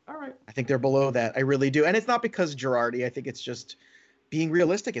below that? All right. I think they're below that. I really do. And it's not because Girardi. I think it's just being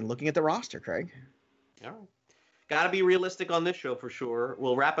realistic and looking at the roster, Craig. All right. Got to be realistic on this show for sure.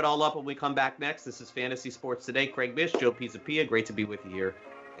 We'll wrap it all up when we come back next. This is Fantasy Sports Today. Craig Mish, Joe Pisapia. Great to be with you here.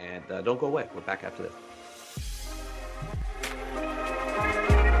 And don't go away. We're back after this.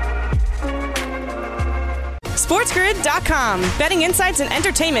 SportsGrid.com. Betting insights and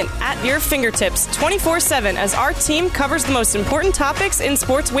entertainment at your fingertips 24/7 as our team covers the most important topics in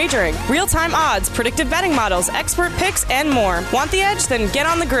sports wagering. Real-time odds, predictive betting models, expert picks, and more. Want the edge? Then get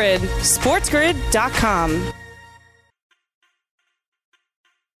on the grid. SportsGrid.com.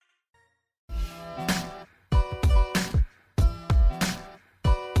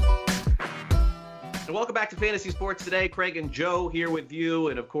 Welcome back to Fantasy Sports Today. Craig and Joe here with you.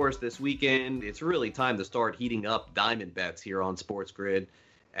 And of course, this weekend, it's really time to start heating up diamond bets here on Sports Grid.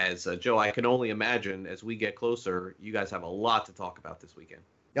 As Joe, I can only imagine as we get closer, you guys have a lot to talk about this weekend.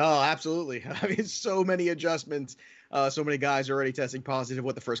 Oh, absolutely. I mean, so many adjustments. So many guys are already testing positive,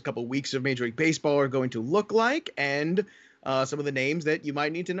 what the first couple of weeks of Major League Baseball are going to look like, and some of the names that you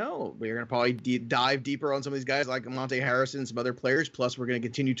might need to know. We're going to probably dive deeper on some of these guys like Monte Harrison and some other players. Plus, we're going to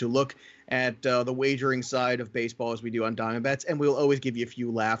continue to look at the wagering side of baseball as we do on Diamond Bets. And we'll always give you a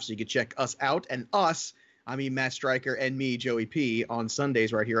few laughs so you can check us out. And us, I mean Matt Stryker and me, Joey P, on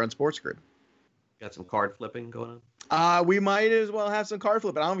Sundays right here on Sports Grid. Got some card flipping going on? We might as well have some card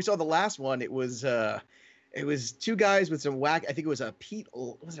flipping. I don't know if you saw the last one. It was two guys with some whack. I think it was a Pete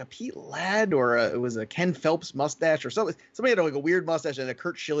Ladd or it was a Ken Phelps mustache or something. Somebody had like a weird mustache and a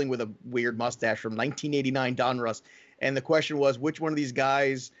Kurt Schilling with a weird mustache from 1989 Donruss. And the question was, which one of these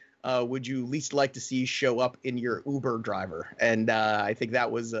guys would you least like to see show up in your Uber driver? And I think that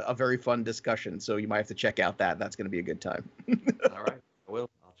was a very fun discussion. So you might have to check out that. That's going to be a good time. All right. I will.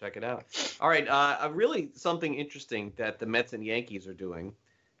 I'll check it out. All right. Really something interesting that the Mets and Yankees are doing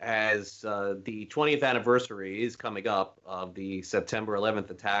as the 20th anniversary is coming up of the September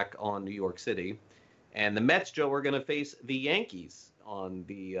 11th attack on New York City. And the Mets, Joe, are going to face the Yankees on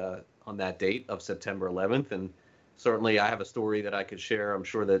that date of September 11th. And certainly I have a story that I could share. I'm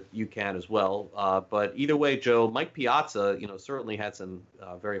sure that you can as well. But either way, Joe, Mike Piazza, certainly had some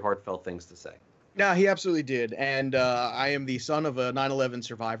very heartfelt things to say. Yeah, he absolutely did. And I am the son of a 9/11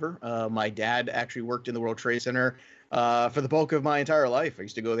 survivor. My dad actually worked in the World Trade Center for the bulk of my entire life. I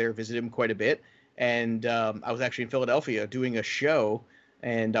used to go there, visit him quite a bit. And I was actually in Philadelphia doing a show,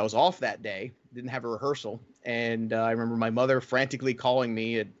 and I was off that day, didn't have a rehearsal. And I remember my mother frantically calling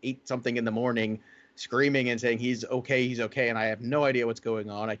me at 8-something in the morning, screaming and saying, he's okay. And I have no idea what's going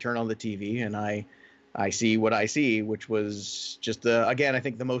on. I turn on the TV and I see what I see, which was just, again, I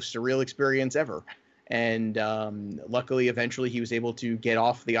think the most surreal experience ever. And luckily, eventually, he was able to get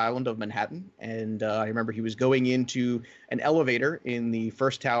off the island of Manhattan. And I remember he was going into an elevator in the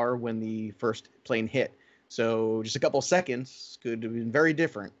first tower when the first plane hit. So just a couple seconds could have been very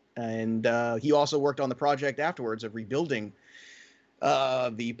different. And he also worked on the project afterwards of rebuilding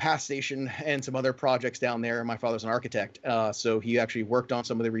the PATH station and some other projects down there. My father's an architect, so he actually worked on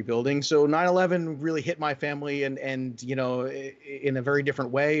some of the rebuilding. So 9/11 really hit my family and in a very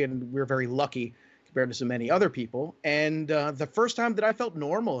different way, and we're very lucky compared to so many other people. And the first time that I felt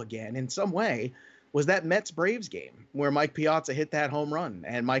normal again in some way was that Mets-Braves game where Mike Piazza hit that home run,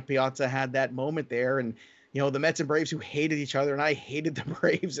 and Mike Piazza had that moment there. And the Mets and Braves who hated each other, and I hated the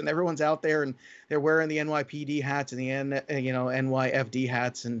Braves, and everyone's out there and they're wearing the NYPD hats and the NYFD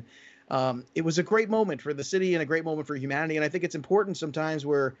hats. And it was a great moment for the city and a great moment for humanity. And I think it's important sometimes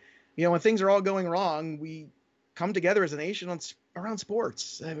where, when things are all going wrong, we come together as a nation around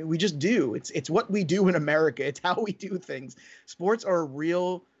sports. I mean, we just do. It's what we do in America. It's how we do things. Sports are a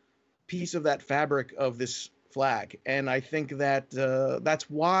real piece of that fabric of this flag. And I think that that's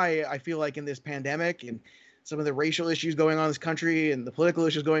why I feel like in this pandemic and some of the racial issues going on in this country and the political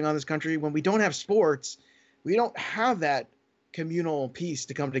issues going on in this country, when we don't have sports, we don't have that communal piece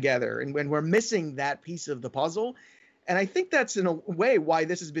to come together. And when we're missing that piece of the puzzle, and I think that's in a way why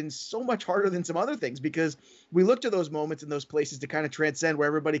this has been so much harder than some other things, because we look to those moments and those places to kind of transcend where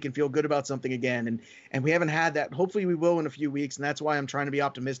everybody can feel good about something again. And we haven't had that. Hopefully we will in a few weeks. And that's why I'm trying to be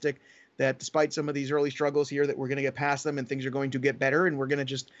optimistic that despite some of these early struggles here, that we're going to get past them and things are going to get better, and we're going to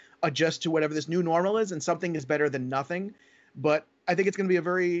just adjust to whatever this new normal is, and something is better than nothing. But I think it's going to be a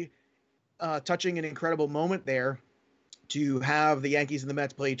very touching and incredible moment there to have the Yankees and the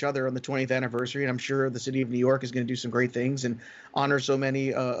Mets play each other on the 20th anniversary. And I'm sure the city of New York is going to do some great things and honor so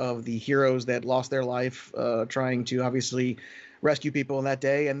many of the heroes that lost their life trying to obviously rescue people on that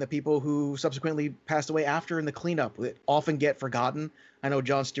day, and the people who subsequently passed away after in the cleanup that often get forgotten. I know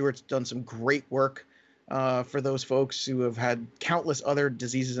Jon Stewart's done some great work for those folks who have had countless other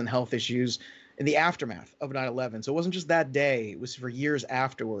diseases and health issues in the aftermath of 9/11. So it wasn't just that day, it was for years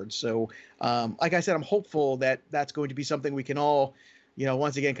afterwards. So like I said, I'm hopeful that that's going to be something we can all,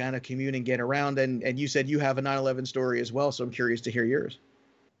 once again, kind of commune and get around. And you said you have a 9/11 story as well, so I'm curious to hear yours.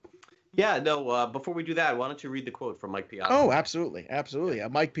 Yeah, no, before we do that, why don't you read the quote from Mike Piazza? Oh, absolutely.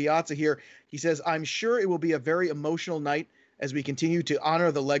 Mike Piazza here. He says, "I'm sure it will be a very emotional night as we continue to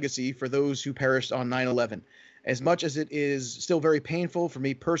honor the legacy for those who perished on 9/11. As much as it is still very painful for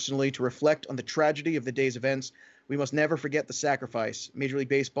me personally to reflect on the tragedy of the day's events, we must never forget the sacrifice. Major League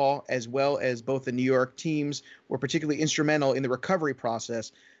Baseball, as well as both the New York teams, were particularly instrumental in the recovery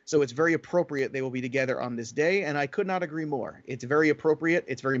process. So it's very appropriate they will be together on this day, and I could not agree more. It's very appropriate.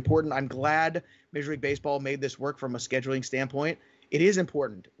 It's very important. I'm glad Major League Baseball made this work from a scheduling standpoint. It is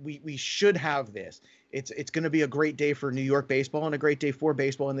important. We should have this. It's going to be a great day for New York baseball and a great day for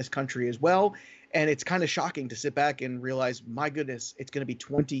baseball in this country as well. And it's kind of shocking to sit back and realize, my goodness, it's going to be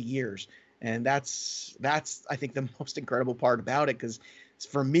 20 years. And that's I think the most incredible part about it, because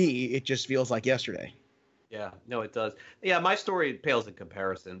for me, it just feels like yesterday. Yeah, no, it does. Yeah, my story pales in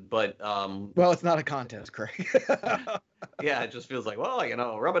comparison, but well, it's not a contest, Craig. Yeah, it just feels like, well,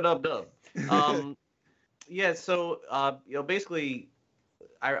 rub-a-dub-dub. Yeah, so basically,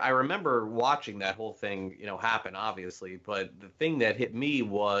 I remember watching that whole thing, happen, obviously, but the thing that hit me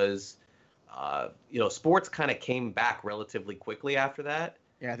was, sports kind of came back relatively quickly after that.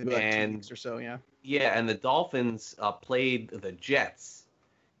 Yeah, I think like 2 weeks or so. Yeah. Yeah, and the Dolphins played the Jets,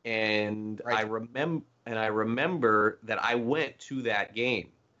 and right. I remember that I went to that game,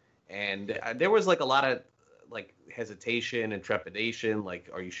 and there was like a lot of like hesitation and trepidation,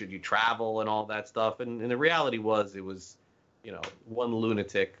 like, should you travel and all that stuff, and the reality was it was, one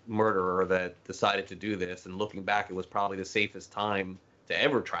lunatic murderer that decided to do this, and looking back, it was probably the safest time to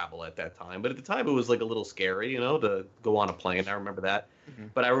ever travel at that time. But at the time, it was like a little scary, to go on a plane. I remember that. Mm-hmm.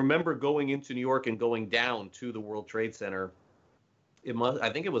 But I remember going into New York and going down to the World Trade Center. I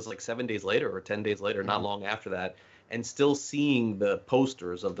think it was like 7 days later or 10 days later, mm-hmm. not long after that, and still seeing the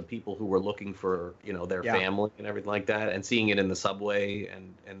posters of the people who were looking for, their family and everything like that, and seeing it in the subway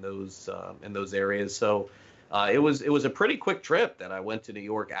and those areas. So it was a pretty quick trip that I went to New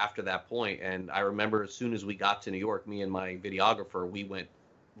York after that point. And I remember as soon as we got to New York, me and my videographer, we went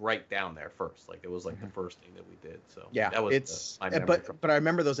right down there first. Like, it was like the first thing that we did. So yeah, that was my memory. But I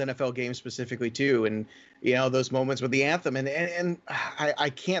remember those NFL games specifically too, and those moments with the anthem, and I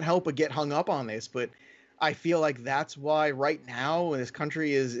can't help but get hung up on this, but I feel like that's why right now this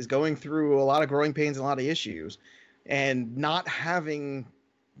country is going through a lot of growing pains and a lot of issues, and not having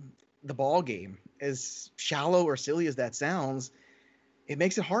the ball game, as shallow or silly as that sounds, it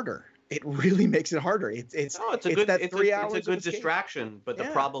makes it harder. It really makes it harder. It's a good distraction, but the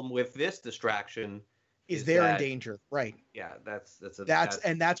problem with this distraction is they're in danger, right? Yeah, that's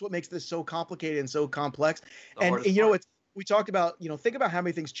what makes this so complicated and so complex. And we talked about, think about how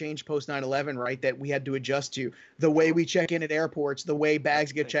many things changed post 9/11, right? That we had to adjust to the way we check in at airports, the way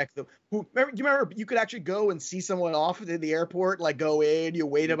bags get checked. Remember you could actually go and see someone off at the airport, like go in, you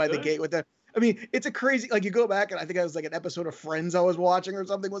waited by the gate with them. I mean, it's a crazy, like, you go back, and I think I was like an episode of Friends I was watching or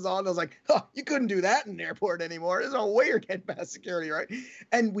something was on. And I was like, you couldn't do that in an airport anymore. There's no way you're getting past security, right?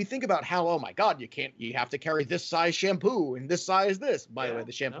 And we think about how, oh my God, you have to carry this size shampoo and this size this. By the way,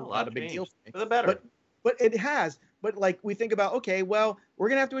 the shampoo, not a big deal for me. For the better. But it has. But like, we think about, okay, well, we're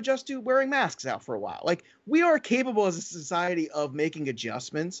going to have to adjust to wearing masks out for a while. Like, we are capable as a society of making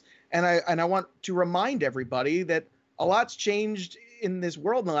adjustments. And I want to remind everybody that a lot's changed in this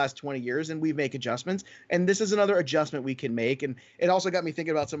world in the last 20 years, and we make adjustments. And this is another adjustment we can make. And it also got me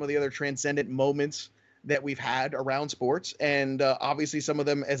thinking about some of the other transcendent moments that we've had around sports. And obviously some of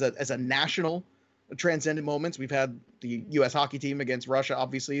them as a national transcendent moments. We've had the U.S. hockey team against Russia,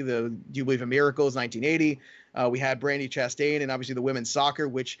 obviously, the Do You Believe in Miracles, 1980. We had Brandy Chastain, and obviously the women's soccer,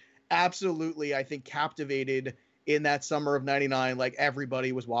 which absolutely, I think, captivated in that summer of 99. Like,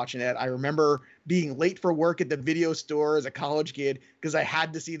 everybody was watching it. I remember being late for work at the video store as a college kid because I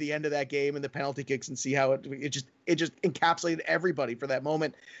had to see the end of that game and the penalty kicks and see how it just encapsulated everybody for that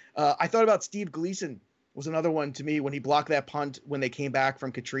moment. I thought about Steve Gleason was another one to me when he blocked that punt when they came back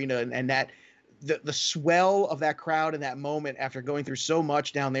from Katrina, and that the swell of that crowd in that moment after going through so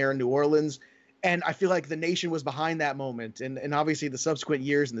much down there in New Orleans. And I feel like the nation was behind that moment. And obviously the subsequent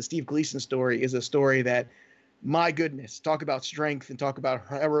years, and the Steve Gleason story is a story that my goodness, talk about strength and talk about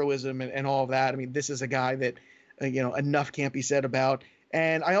heroism and all of that. I mean, this is a guy that, enough can't be said about.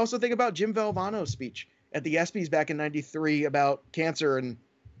 And I also think about Jim Valvano's speech at the ESPYs back in '93 about cancer and,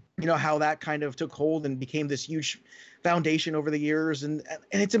 how that kind of took hold and became this huge foundation over the years. And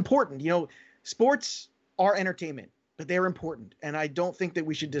it's important. Sports are entertainment, but they're important. And I don't think that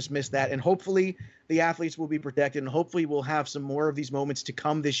we should dismiss that. And hopefully the athletes will be protected, and hopefully we'll have some more of these moments to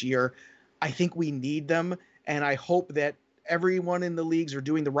come this year. I think we need them. And I hope that everyone in the leagues are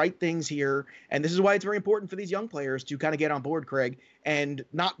doing the right things here. And this is why it's very important for these young players to kind of get on board, Craig, and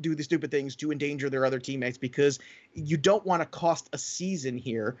not do the stupid things to endanger their other teammates, because you don't want to cost a season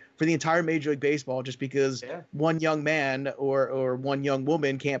here for the entire Major League Baseball just because one young man or one young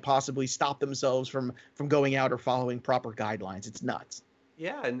woman can't possibly stop themselves from going out or following proper guidelines. It's nuts.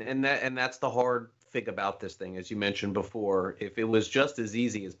 Yeah, and that's the hard thing about this thing. As you mentioned before, if it was just as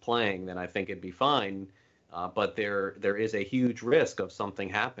easy as playing, then I think it'd be fine. But there is a huge risk of something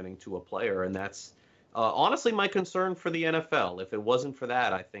happening to a player, and that's honestly my concern for the NFL. If it wasn't for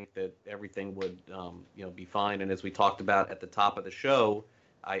that, I think that everything would be fine. And as we talked about at the top of the show,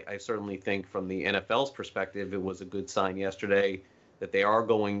 I certainly think from the NFL's perspective, it was a good sign yesterday that they are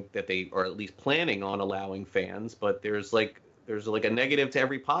at least planning on allowing fans. But there's like a negative to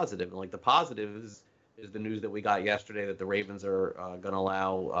every positive, and like the positive is the news that we got yesterday that the Ravens are going to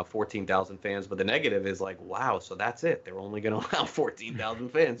allow 14,000 fans. But the negative is like, wow, so that's it. They're only going to allow 14,000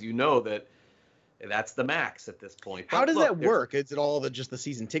 fans. That's the max at this point. How does that work? Is it all just the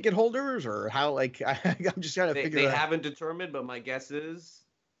season ticket holders, or how? I'm just trying to figure out. They haven't determined, but my guess is,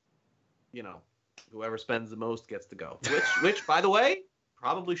 whoever spends the most gets to go. Which, by the way,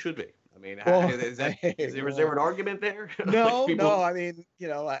 probably should be. I mean, is there an argument there? No. I mean,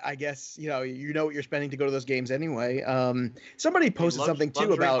 I guess, you know what you're spending to go to those games anyway. Somebody posted something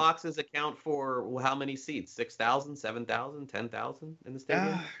too about boxes account for how many seats? 6,000, 7,000, 10,000 in the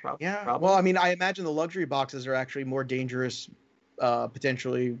stadium? Probably. Well, I mean, I imagine the luxury boxes are actually more dangerous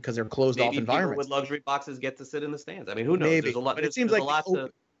potentially because they're closed off environments. Maybe people with luxury boxes get to sit in the stands. I mean, who knows? Maybe. There's a lot. But it seems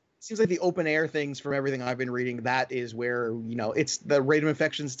like the open air things, from everything I've been reading, that is where, it's the rate of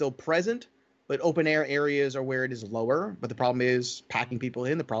infection still present, but open air areas are where it is lower. But the problem is packing people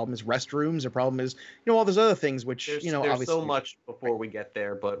in. The problem is restrooms. The problem is, all those other things, which, there's obviously so much before we get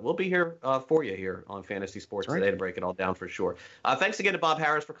there, but we'll be here for you here on Fantasy Sports today to break it all down for sure. Thanks again to Bob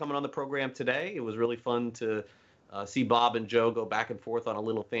Harris for coming on the program today. It was really fun to see Bob and Joe go back and forth on a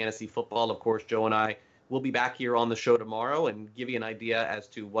little fantasy football. Of course, Joe and I will be back here on the show tomorrow and give you an idea as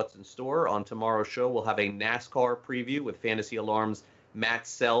to what's in store. On tomorrow's show, we'll have a NASCAR preview with Fantasy Alarm's Matt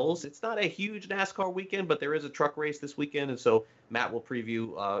Sells. It's not a huge NASCAR weekend, but there is a truck race this weekend, and so Matt will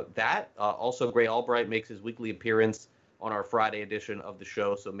preview that. Also, Gray Albright makes his weekly appearance on our Friday edition of the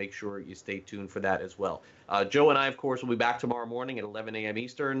show, so make sure you stay tuned for that as well. Joe and I, of course, will be back tomorrow morning at 11 a.m.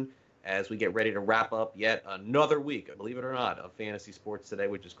 Eastern as we get ready to wrap up yet another week, believe it or not, of Fantasy Sports today,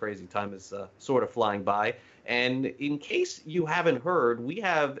 which is crazy. Time is sort of flying by. And in case you haven't heard, we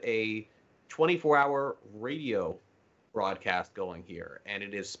have a 24-hour radio broadcast going here, and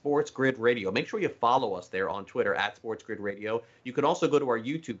it is Sports Grid Radio. Make sure you follow us there on Twitter at Sports Grid Radio. You can also go to our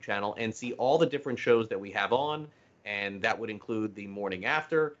YouTube channel and see all the different shows that we have on, and that would include the morning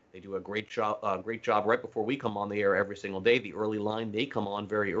after. They do a great job right before we come on the air every single day. The early line, they come on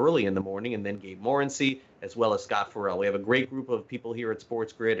very early in the morning, and then Gabe Morency, as well as Scott Farrell. We have a great group of people here at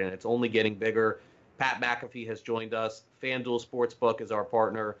Sports Grid, and it's only getting bigger. Pat McAfee has joined us. FanDuel Sportsbook is our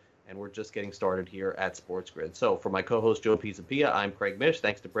partner, and we're just getting started here at Sports Grid. So for my co-host Joe Pisapia, I'm Craig Mish.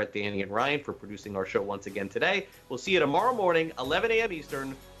 Thanks to Brett, Danny, and Ryan for producing our show once again today. We'll see you tomorrow morning, 11 a.m.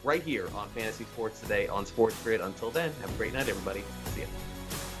 Eastern, right here on Fantasy Sports Today on Sports Grid. Until then, have a great night, everybody. See ya.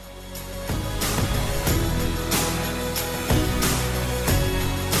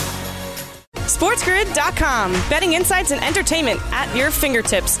 SportsGrid.com. Betting insights and entertainment at your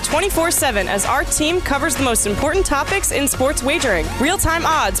fingertips 24/7 as our team covers the most important topics in sports wagering. Real-time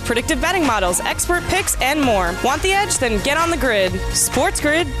odds, predictive betting models, expert picks, and more. Want the edge? Then get on the grid.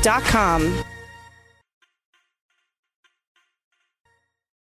 SportsGrid.com.